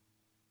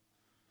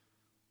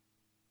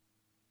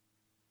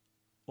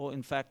 or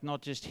in fact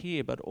not just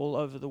here but all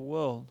over the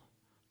world,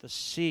 the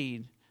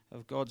seed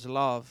of God's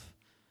love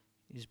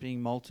is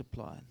being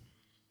multiplied.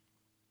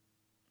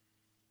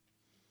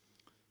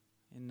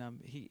 In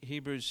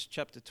Hebrews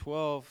chapter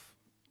 12,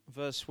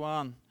 verse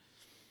 1,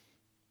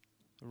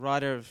 the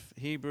writer of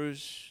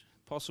Hebrews,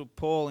 Apostle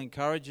Paul,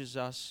 encourages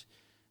us,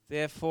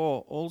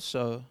 therefore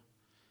also,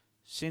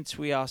 since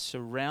we are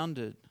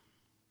surrounded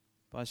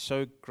by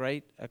so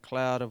great a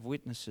cloud of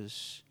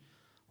witnesses,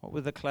 What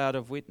were the cloud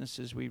of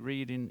witnesses we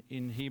read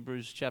in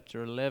Hebrews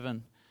chapter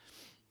 11?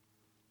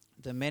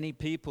 The many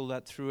people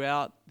that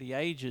throughout the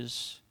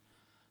ages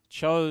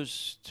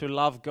chose to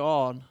love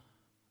God,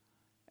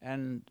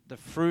 and the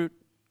fruit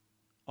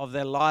of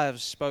their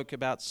lives spoke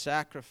about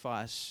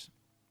sacrifice.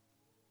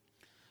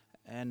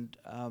 And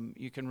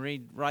you can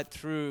read right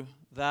through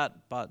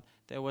that, but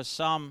there were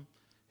some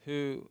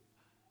who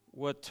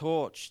were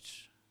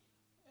torched,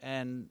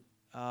 and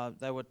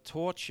they were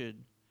tortured,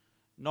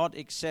 not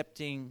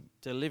accepting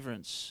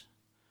deliverance,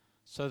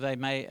 so they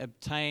may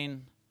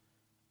obtain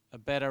a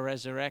better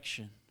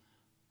resurrection.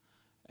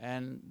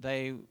 And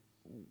they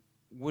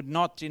would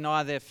not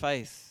deny their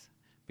faith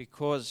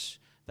because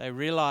they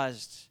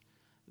realized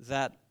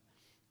that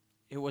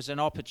it was an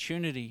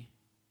opportunity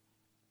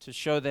to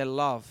show their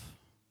love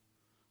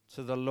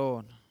to the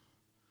Lord.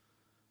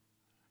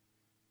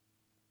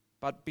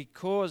 But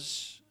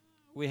because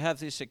we have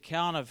this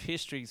account of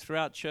history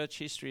throughout church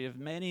history of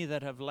many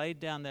that have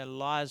laid down their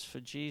lives for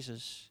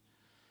Jesus,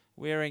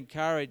 we are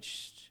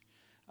encouraged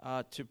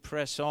to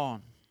press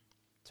on,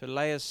 to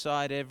lay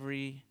aside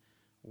every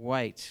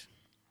weight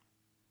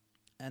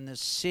and the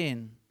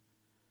sin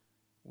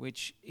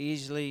which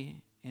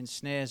easily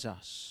ensnares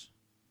us.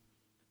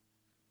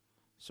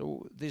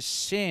 So this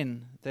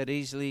sin that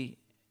easily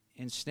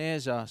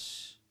ensnares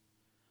us,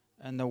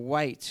 and the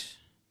weight,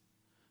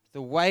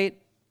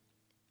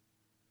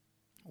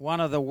 one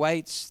of the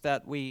weights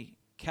that we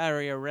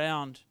carry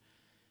around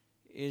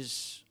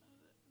is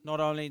not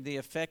only the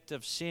effect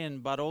of sin,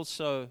 but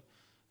also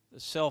the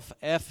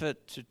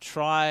self-effort to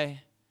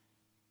try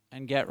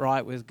and get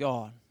right with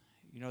God.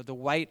 You know, the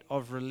weight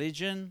of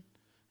religion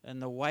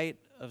and the weight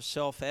of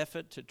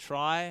self-effort to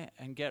try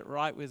and get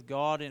right with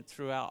God and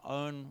through our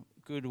own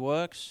good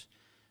works,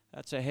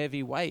 that's a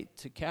heavy weight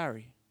to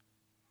carry.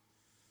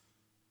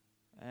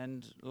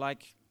 And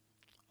like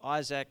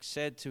Isaac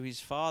said to his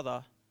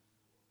father,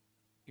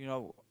 you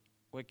know,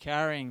 we're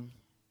carrying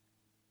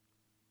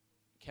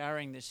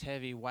this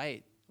heavy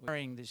weight, we're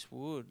carrying this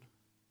wood.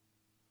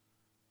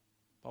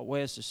 But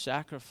where's the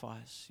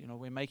sacrifice? You know,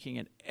 we're making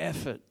an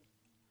effort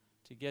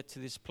to get to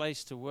this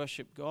place to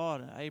worship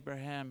God. And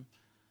Abraham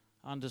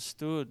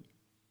understood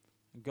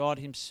God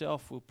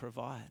himself will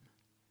provide.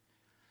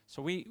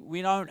 So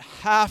we don't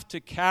have to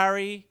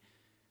carry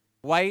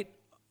weight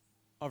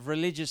of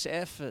religious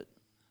effort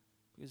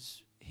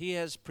because he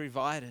has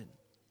provided.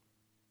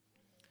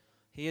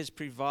 He has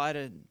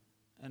provided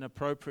an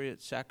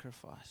appropriate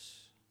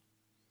sacrifice.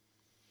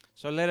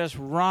 So let us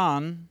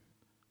run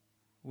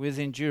with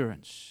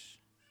endurance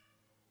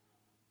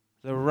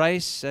the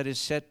race that is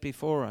set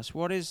before us.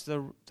 What is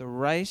the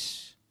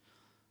race?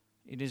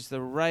 It is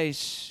the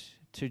race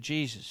to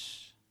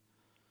Jesus.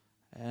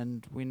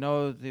 And we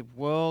know the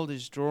world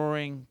is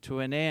drawing to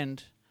an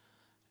end,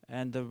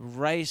 and the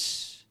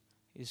race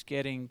is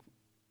getting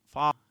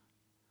far.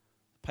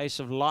 The pace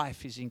of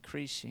life is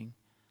increasing.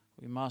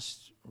 We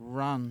must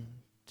run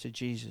to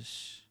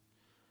Jesus.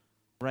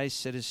 The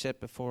race that is set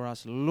before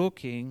us,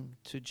 looking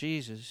to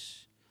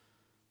Jesus,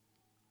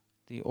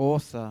 the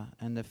author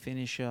and the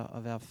finisher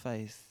of our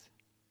faith,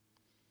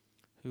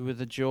 who with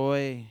the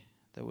joy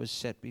that was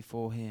set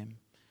before him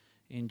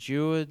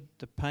endured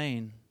the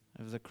pain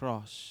of the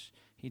cross.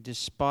 He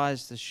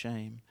despised the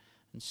shame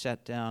and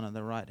sat down at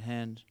the right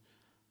hand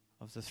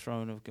of the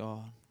throne of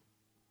God.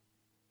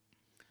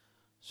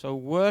 So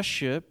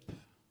worship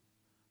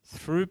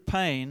through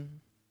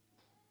pain,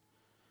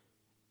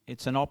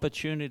 it's an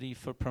opportunity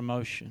for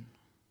promotion.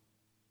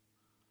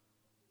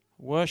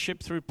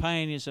 Worship through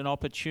pain is an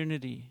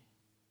opportunity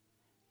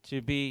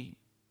to be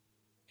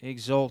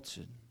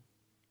exalted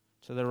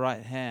to the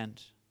right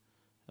hand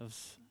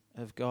of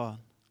God.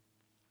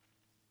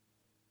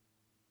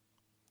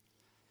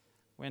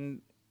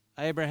 When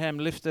Abraham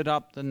lifted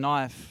up the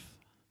knife,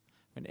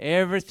 when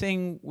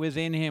everything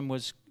within him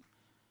was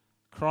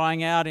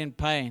crying out in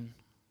pain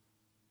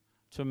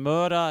to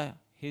murder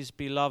his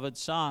beloved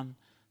son,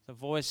 the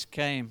voice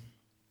came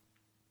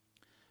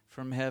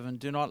from heaven,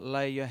 "Do not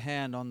lay your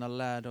hand on the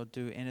lad or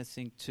do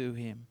anything to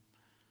him.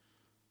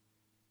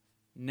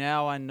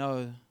 Now I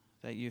know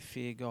that you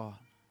fear God,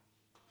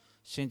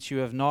 since you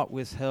have not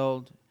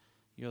withheld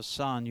your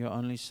son, your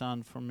only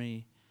son, from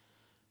me."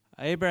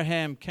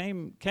 Abraham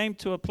came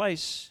to a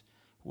place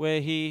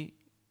where he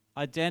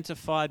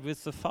identified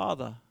with the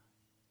Father.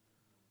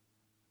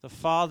 The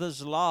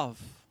Father's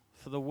love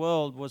for the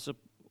world was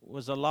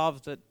a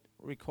love that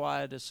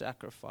required a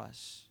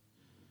sacrifice.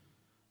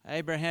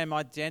 Abraham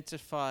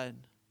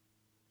identified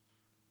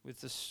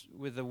with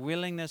the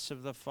willingness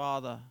of the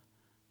Father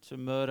to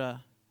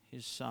murder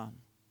his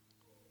son.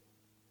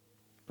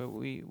 But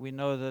we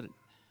know that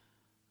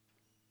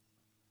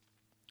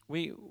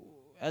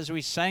as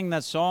we sang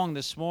that song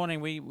this morning,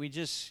 we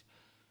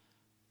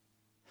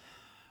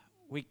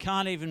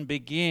can't even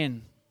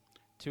begin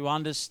to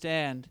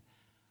understand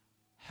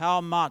how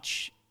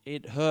much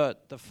it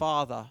hurt the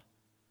Father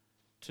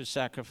to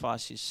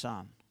sacrifice his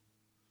son.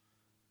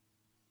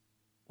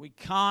 We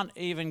can't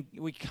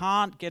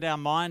get our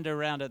mind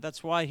around it.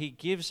 That's why he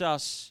gives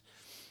us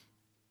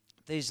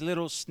these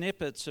little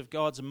snippets of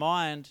God's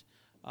mind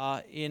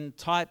in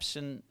types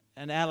and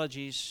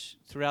analogies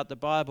throughout the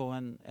Bible.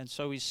 And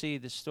so we see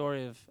the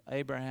story of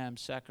Abraham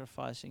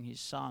sacrificing his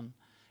son.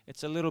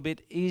 It's a little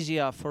bit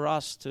easier for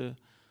us to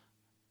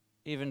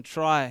even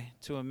try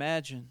to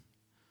imagine.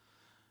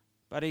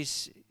 But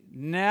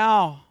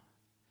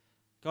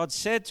God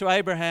said to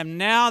Abraham,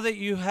 now that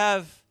you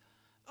have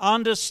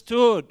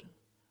understood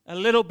a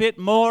little bit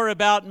more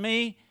about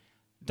me,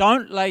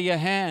 don't lay your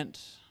hand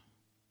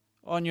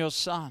on your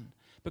son,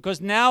 because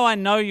now I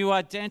know you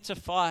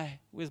identify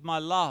with my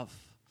love,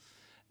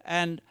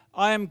 and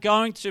I am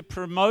going to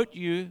promote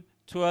you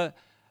to a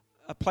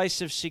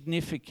place of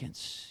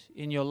significance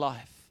in your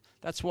life.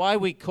 That's why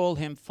we call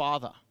him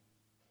Father.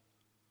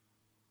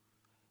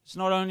 It's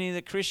not only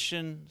the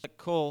Christians that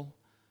call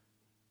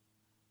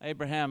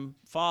Abraham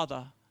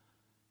Father,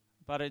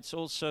 but it's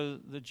also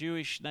the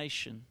Jewish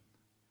nation,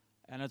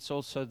 and it's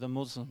also the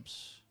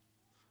Muslims.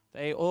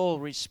 They all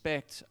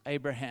respect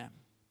Abraham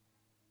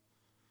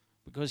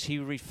because he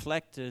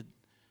reflected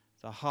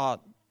the heart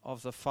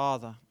of the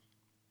Father.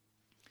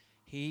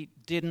 He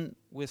didn't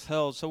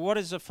withhold. So what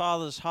is a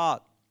father's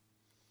heart?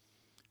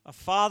 A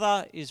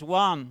father is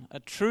one, a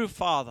true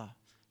father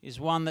is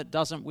one that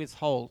doesn't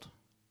withhold.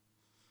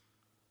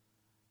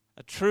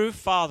 A true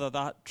father,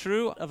 the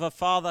true of a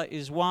father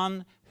is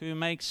one who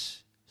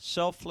makes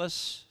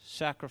selfless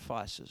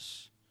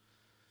sacrifices.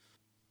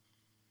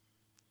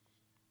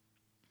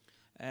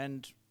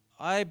 And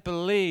I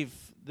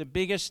believe the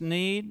biggest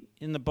need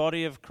in the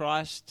body of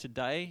Christ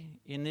today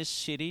in this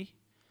city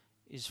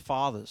is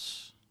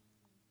fathers.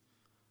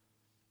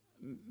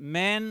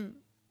 Men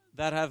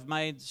that have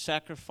made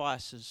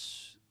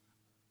sacrifices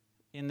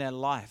in their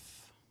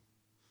life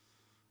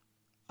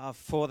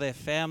for their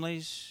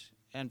families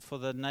and for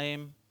the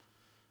name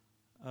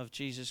of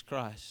Jesus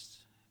Christ.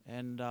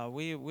 And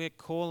we're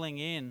calling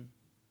in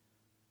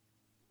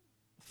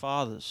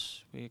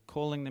fathers. We're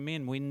calling them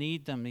in. We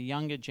need them. The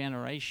younger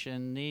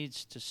generation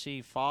needs to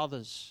see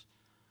fathers.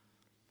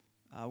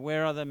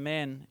 Where are the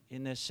men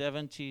in their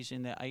 70s,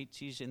 in their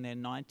 80s, in their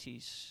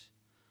 90s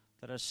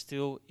that are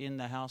still in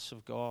the house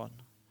of God,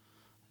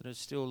 that are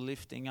still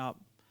lifting up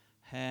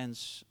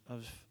hands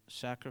of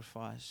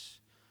sacrifice?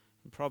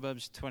 In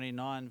Proverbs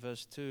 29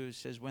 verse 2 it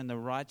says, when the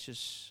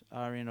righteous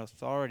are in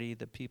authority,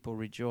 the people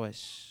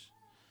rejoice.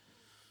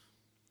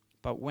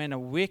 But when a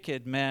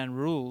wicked man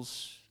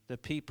rules, the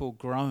people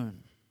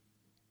groan.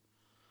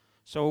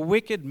 So a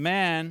wicked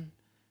man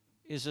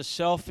is a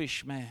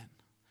selfish man.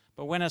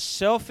 But when a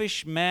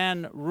selfish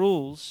man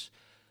rules,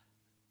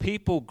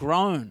 people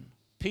groan,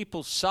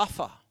 people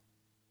suffer.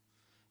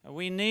 And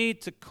we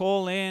need to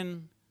call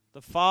in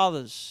the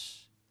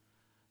fathers,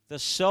 the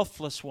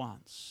selfless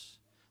ones,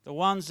 the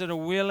ones that are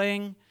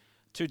willing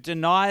to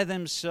deny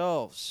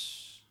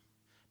themselves.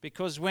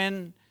 Because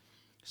when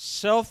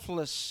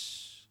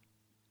selfless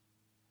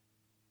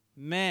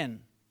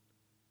men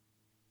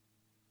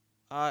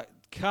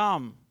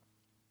come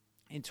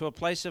into a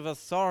place of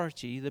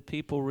authority, the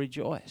people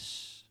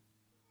rejoice.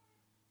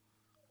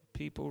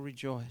 People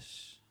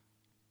rejoice.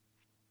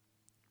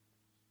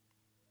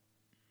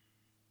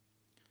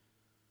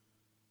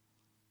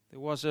 There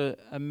was a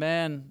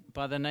man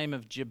by the name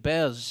of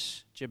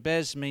Jabez.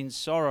 Jabez means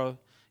sorrow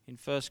in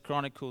 1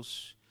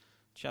 Chronicles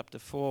chapter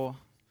 4,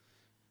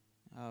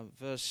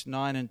 verse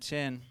 9 and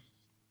 10.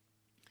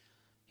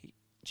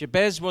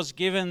 Jabez was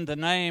given the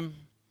name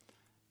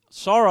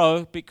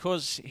sorrow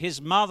because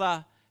his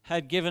mother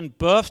had given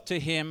birth to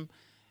him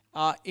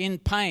in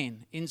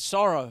pain, in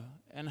sorrow,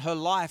 and her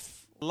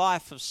life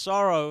of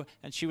sorrow,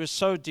 and she was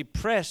so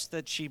depressed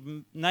that she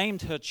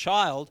named her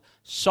child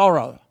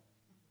Sorrow.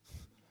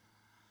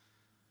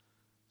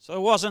 So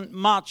there wasn't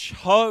much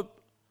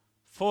hope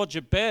for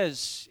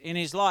Jabez in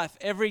his life.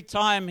 Every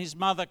time his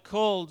mother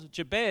called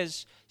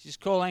Jabez, she's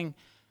calling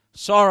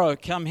Sorrow,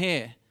 come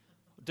here.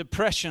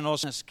 Depression or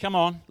come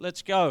on,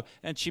 let's go.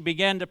 And she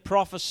began to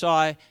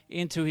prophesy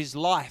into his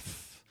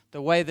life,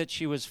 the way that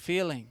she was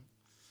feeling.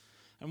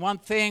 And one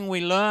thing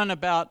we learn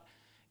about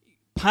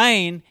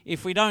pain,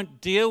 if we don't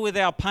deal with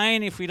our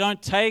pain, if we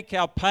don't take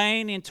our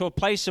pain into a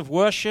place of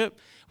worship,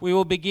 we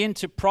will begin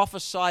to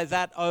prophesy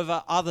that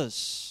over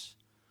others.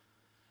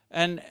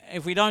 And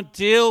if we don't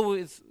deal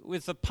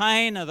with the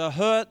pain or the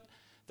hurt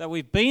that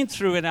we've been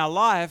through in our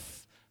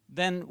life,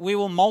 then we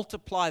will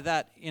multiply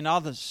that in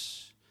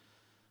others.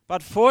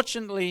 But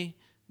fortunately,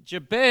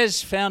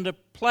 Jabez found a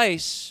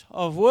place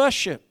of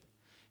worship.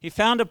 He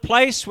found a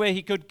place where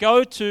he could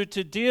go to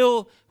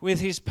deal with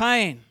his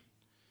pain.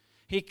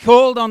 He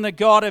called on the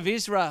God of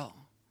Israel,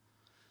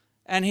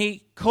 and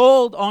he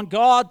called on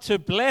God to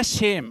bless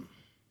him.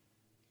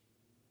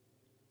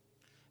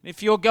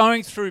 If you're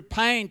going through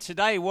pain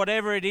today,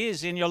 whatever it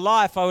is in your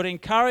life, I would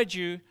encourage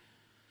you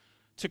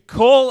to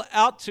call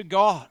out to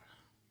God.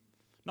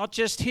 Not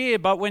just here,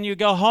 but when you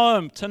go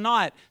home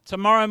tonight,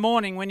 tomorrow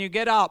morning, when you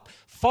get up,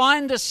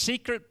 find a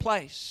secret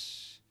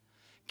place.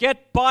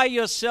 Get by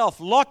yourself.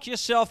 Lock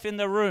yourself in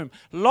the room.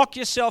 Lock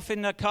yourself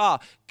in the car.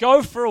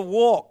 Go for a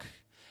walk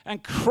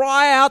and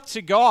cry out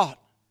to God.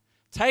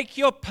 Take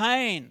your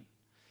pain.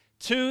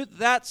 to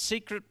that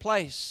secret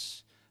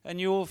place and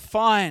you will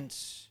find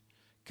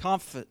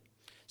comfort.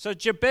 So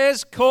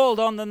Jabez called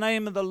on the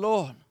name of the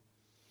Lord.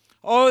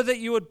 Oh, that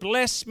you would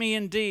bless me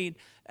indeed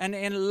and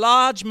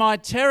enlarge my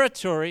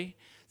territory,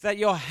 that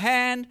your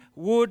hand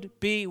would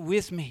be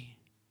with me,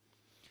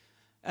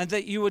 and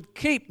that you would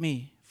keep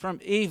me from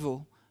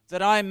evil,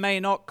 that I may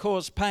not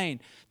cause pain.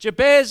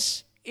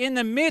 Jabez, in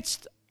the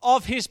midst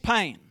of his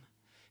pain,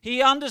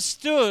 he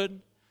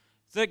understood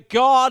that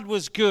God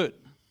was good.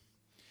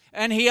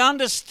 And he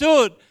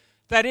understood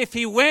that if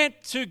he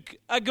went to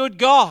a good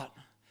God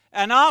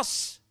and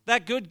asked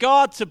that good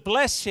God to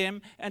bless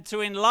him and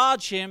to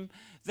enlarge him,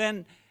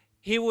 then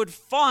he would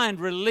find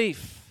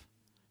relief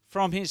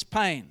from his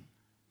pain.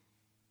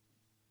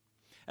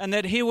 And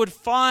that he would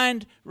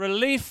find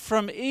relief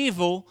from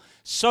evil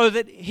so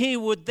that he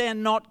would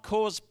then not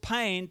cause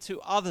pain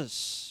to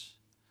others.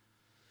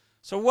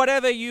 So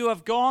whatever you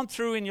have gone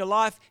through in your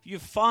life, you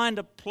find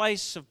a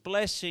place of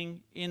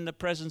blessing in the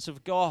presence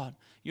of God.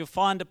 You'll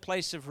find a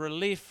place of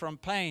relief from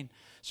pain.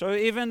 So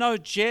even though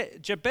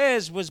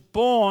Jabez was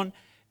born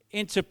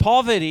into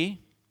poverty,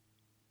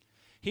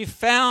 he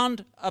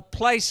found a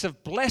place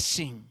of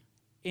blessing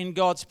in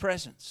God's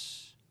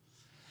presence.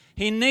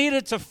 He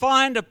needed to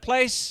find a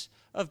place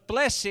of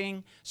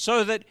blessing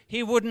so that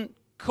he wouldn't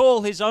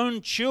call his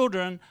own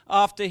children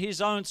after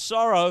his own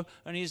sorrow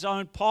and his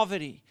own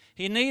poverty.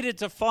 He needed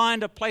to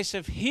find a place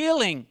of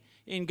healing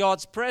in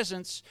God's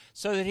presence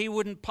so that he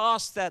wouldn't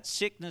pass that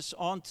sickness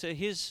on to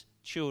his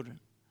children.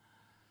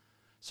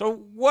 So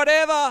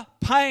whatever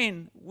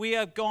pain we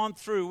have gone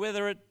through,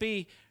 whether it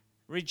be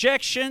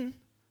rejection,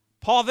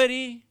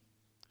 poverty,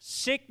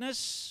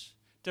 sickness,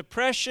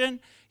 depression,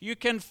 you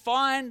can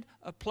find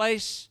a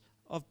place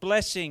of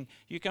blessing.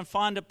 You can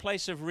find a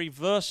place of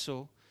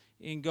reversal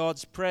in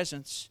God's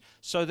presence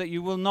so that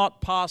you will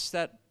not pass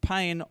that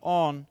pain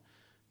on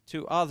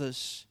to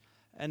others.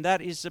 And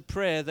that is the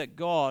prayer that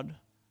God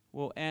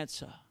will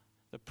answer,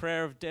 the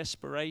prayer of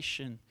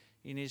desperation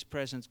in his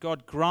presence.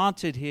 God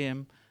granted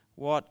him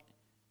what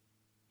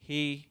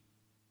he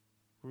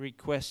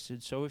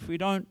requested. So if we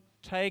don't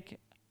take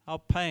our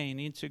pain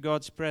into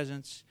God's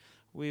presence,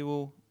 we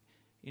will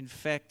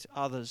infect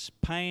others.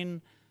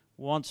 Pain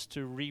wants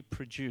to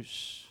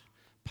reproduce.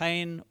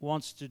 Pain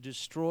wants to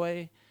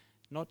destroy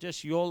not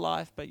just your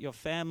life, but your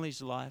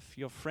family's life,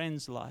 your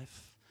friend's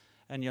life,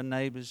 and your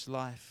neighbor's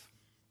life.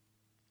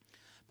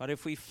 But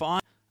if we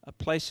find a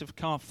place of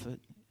comfort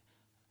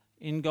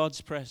in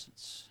God's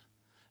presence,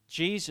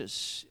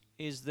 Jesus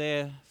is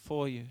there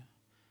for you.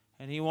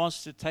 And he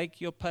wants to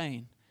take your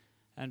pain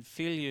and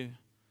fill you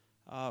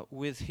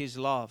with his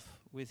love,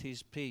 with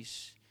his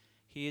peace.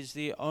 He is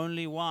the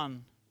only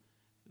one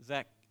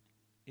that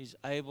is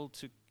able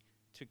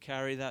to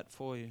carry that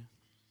for you.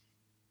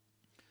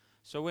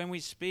 So when we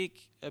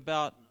speak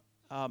about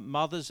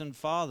mothers and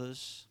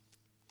fathers,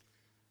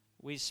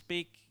 we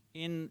speak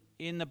in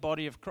the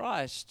body of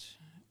Christ.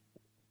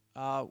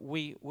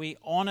 We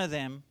honor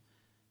them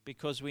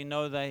because we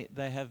know they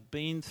have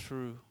been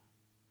through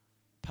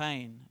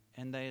pain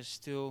and they are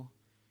still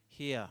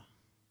here.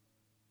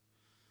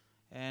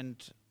 And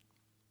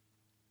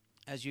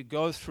as you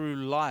go through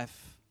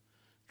life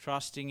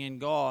trusting in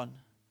God,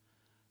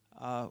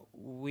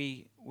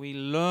 we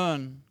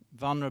learn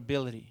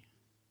vulnerability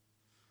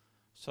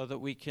so that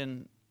we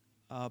can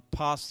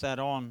pass that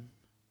on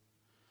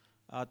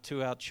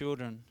to our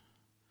children.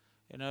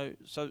 You know,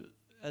 so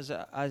as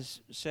I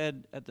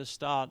said at the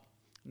start,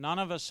 none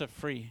of us are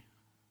free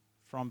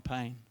from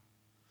pain.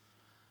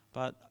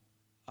 But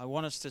I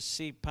want us to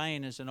see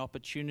pain as an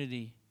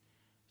opportunity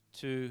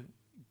to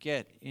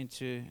get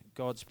into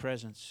God's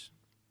presence.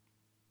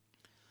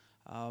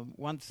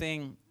 One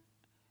thing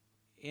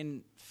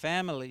in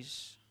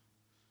families,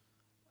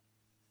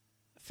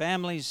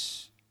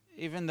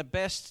 even the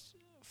best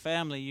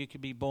family you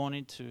could be born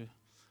into,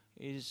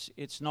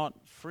 it's not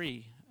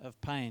free of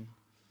pain.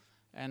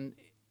 And,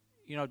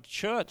 you know,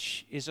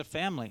 church is a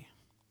family.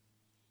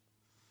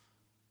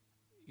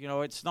 You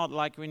know, it's not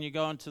like when you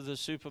go into the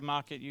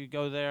supermarket, you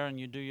go there and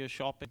you do your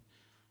shopping.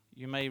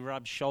 You may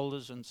rub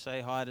shoulders and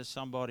say hi to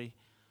somebody.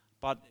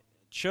 But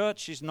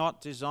church is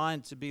not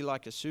designed to be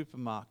like a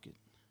supermarket.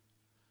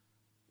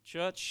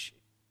 Church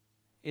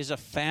is a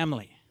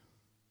family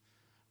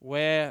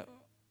where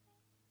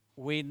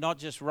we not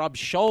just rub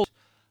shoulders,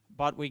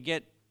 but we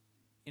get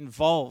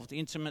involved,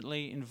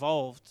 intimately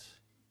involved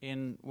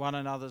in one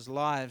another's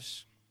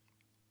lives.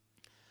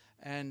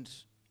 And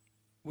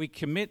we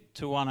commit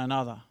to one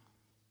another.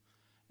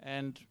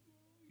 And,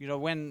 you know,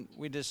 when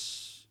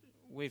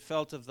we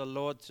felt of the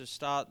Lord to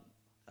start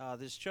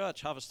this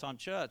church, Harvest Time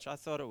Church, I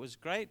thought it was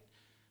great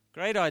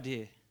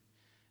idea.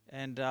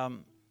 And,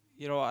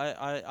 you know,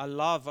 I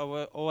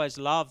always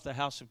loved the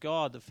house of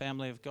God, the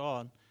family of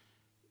God.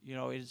 You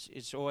know,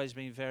 it's always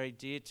been very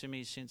dear to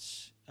me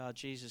since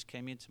Jesus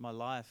came into my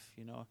life,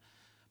 you know.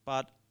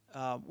 But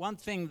one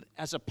thing,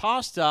 as a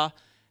pastor,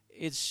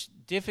 it's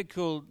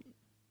difficult.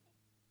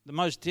 The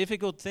most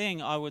difficult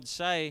thing, I would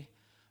say,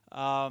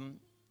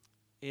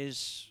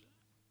 is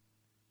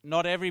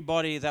not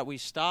everybody that we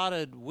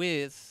started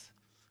with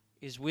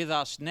is with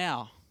us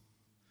now.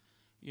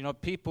 You know,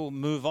 people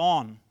move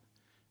on.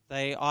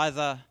 They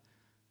either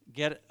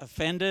get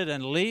offended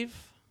and leave,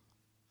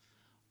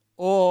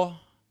 or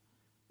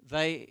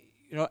they,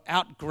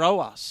 outgrow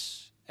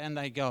us and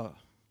they go.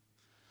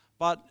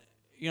 But,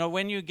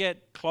 when you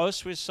get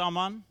close with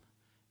someone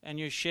and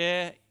you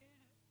share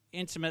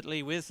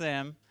intimately with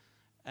them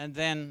and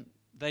then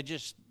they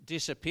just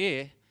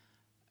disappear,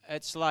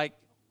 it's like,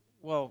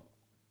 well,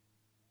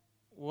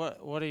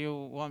 what do you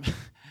want?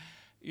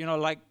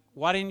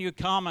 Why didn't you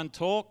come and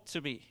talk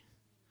to me?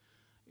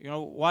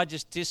 Why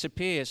just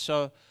disappear?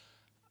 So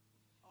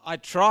I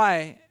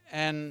try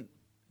and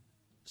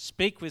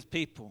speak with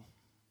people,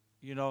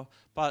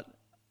 but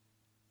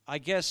I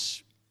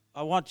guess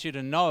I want you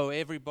to know,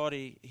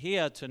 everybody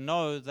here to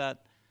know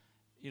that,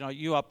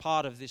 you are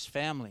part of this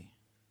family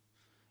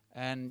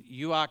and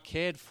you are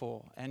cared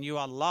for and you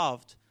are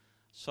loved.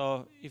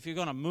 So if you're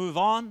going to move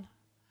on,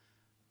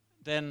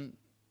 then,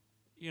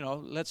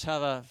 let's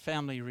have a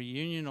family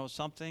reunion or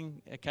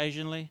something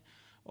occasionally,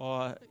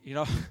 or,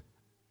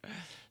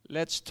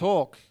 let's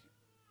talk.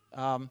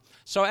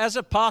 So as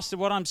a pastor,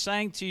 what I'm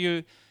saying to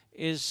you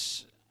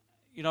is,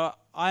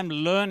 I'm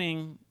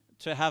learning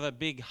to have a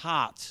big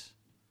heart.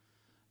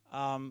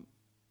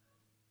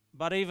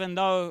 But even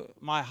though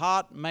my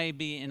heart may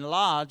be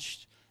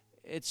enlarged,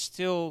 it's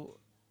still,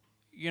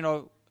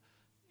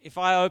 if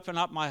I open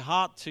up my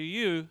heart to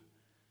you,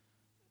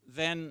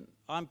 then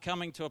I'm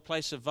coming to a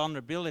place of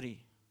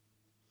vulnerability.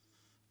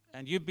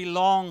 And you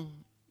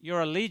belong,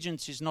 your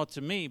allegiance is not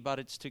to me, but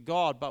it's to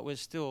God, but we're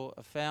still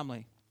a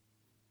family.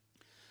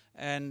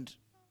 And,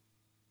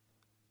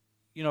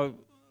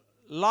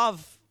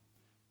 love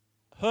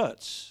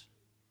hurts.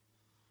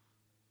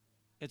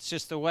 It's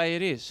just the way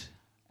it is.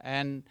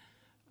 And,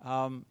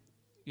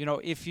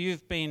 if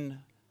you've been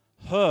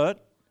hurt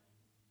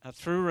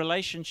through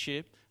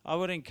relationship, I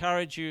would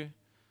encourage you,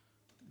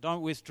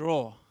 don't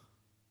withdraw,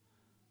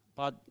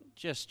 but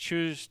just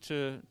choose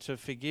to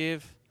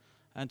forgive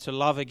and to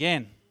love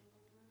again.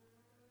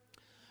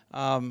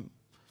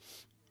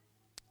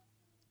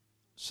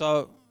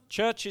 So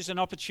church is an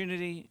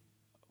opportunity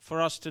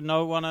for us to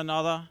know one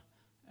another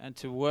and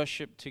to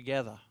worship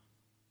together.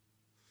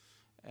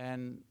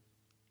 And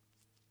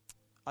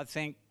I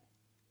think,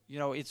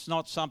 it's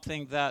not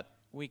something that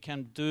we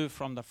can do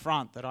from the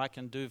front, that I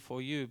can do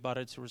for you, but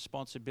it's a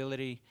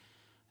responsibility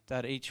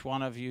that each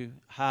one of you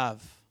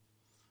have,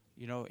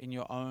 in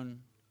your own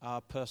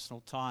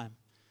personal time.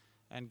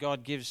 And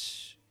God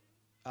gives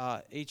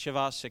each of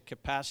us a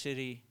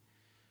capacity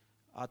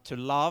to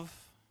love,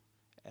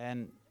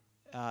 and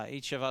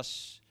each of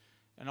us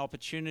an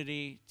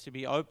opportunity to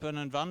be open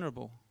and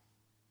vulnerable.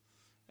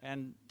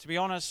 And to be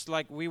honest,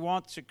 we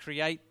want to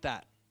create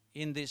that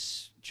in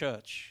this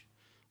church.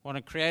 We want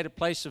to create a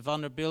place of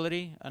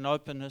vulnerability and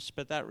openness,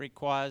 but that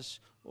requires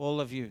all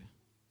of you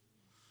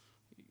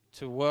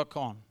to work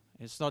on.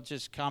 It's not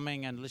just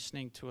coming and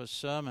listening to a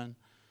sermon,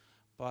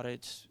 but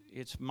it's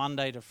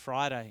Monday to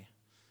Friday.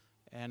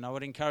 And I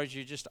would encourage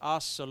you, just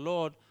ask the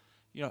Lord,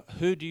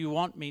 who do you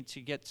want me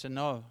to get to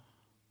know?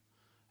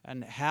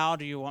 And how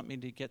do you want me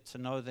to get to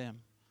know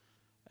them?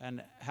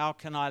 And how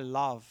can I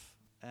love?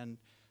 And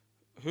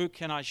who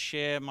can I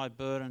share my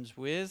burdens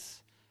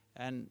with?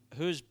 And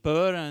whose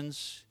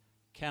burdens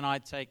can I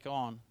take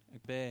on,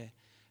 bear?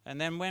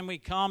 And then when we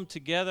come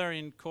together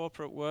in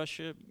corporate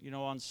worship,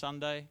 on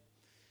Sunday,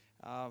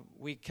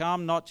 we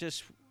come not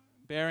just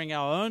bearing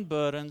our own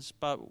burdens,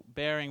 but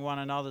bearing one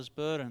another's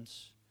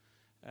burdens.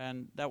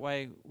 And that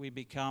way we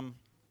become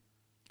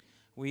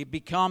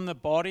the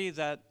body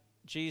that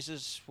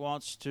Jesus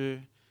wants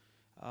to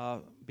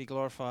be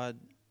glorified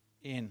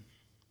in.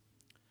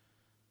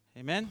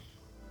 Amen.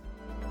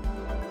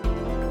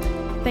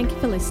 Thank you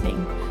for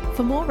listening.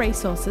 For more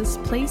resources,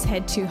 please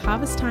head to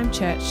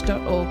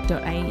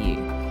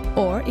harvesttimechurch.org.au.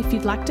 Or if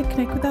you'd like to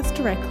connect with us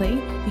directly,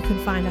 you can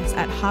find us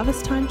at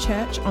Harvest Time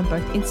Church on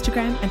both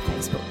Instagram and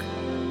Facebook.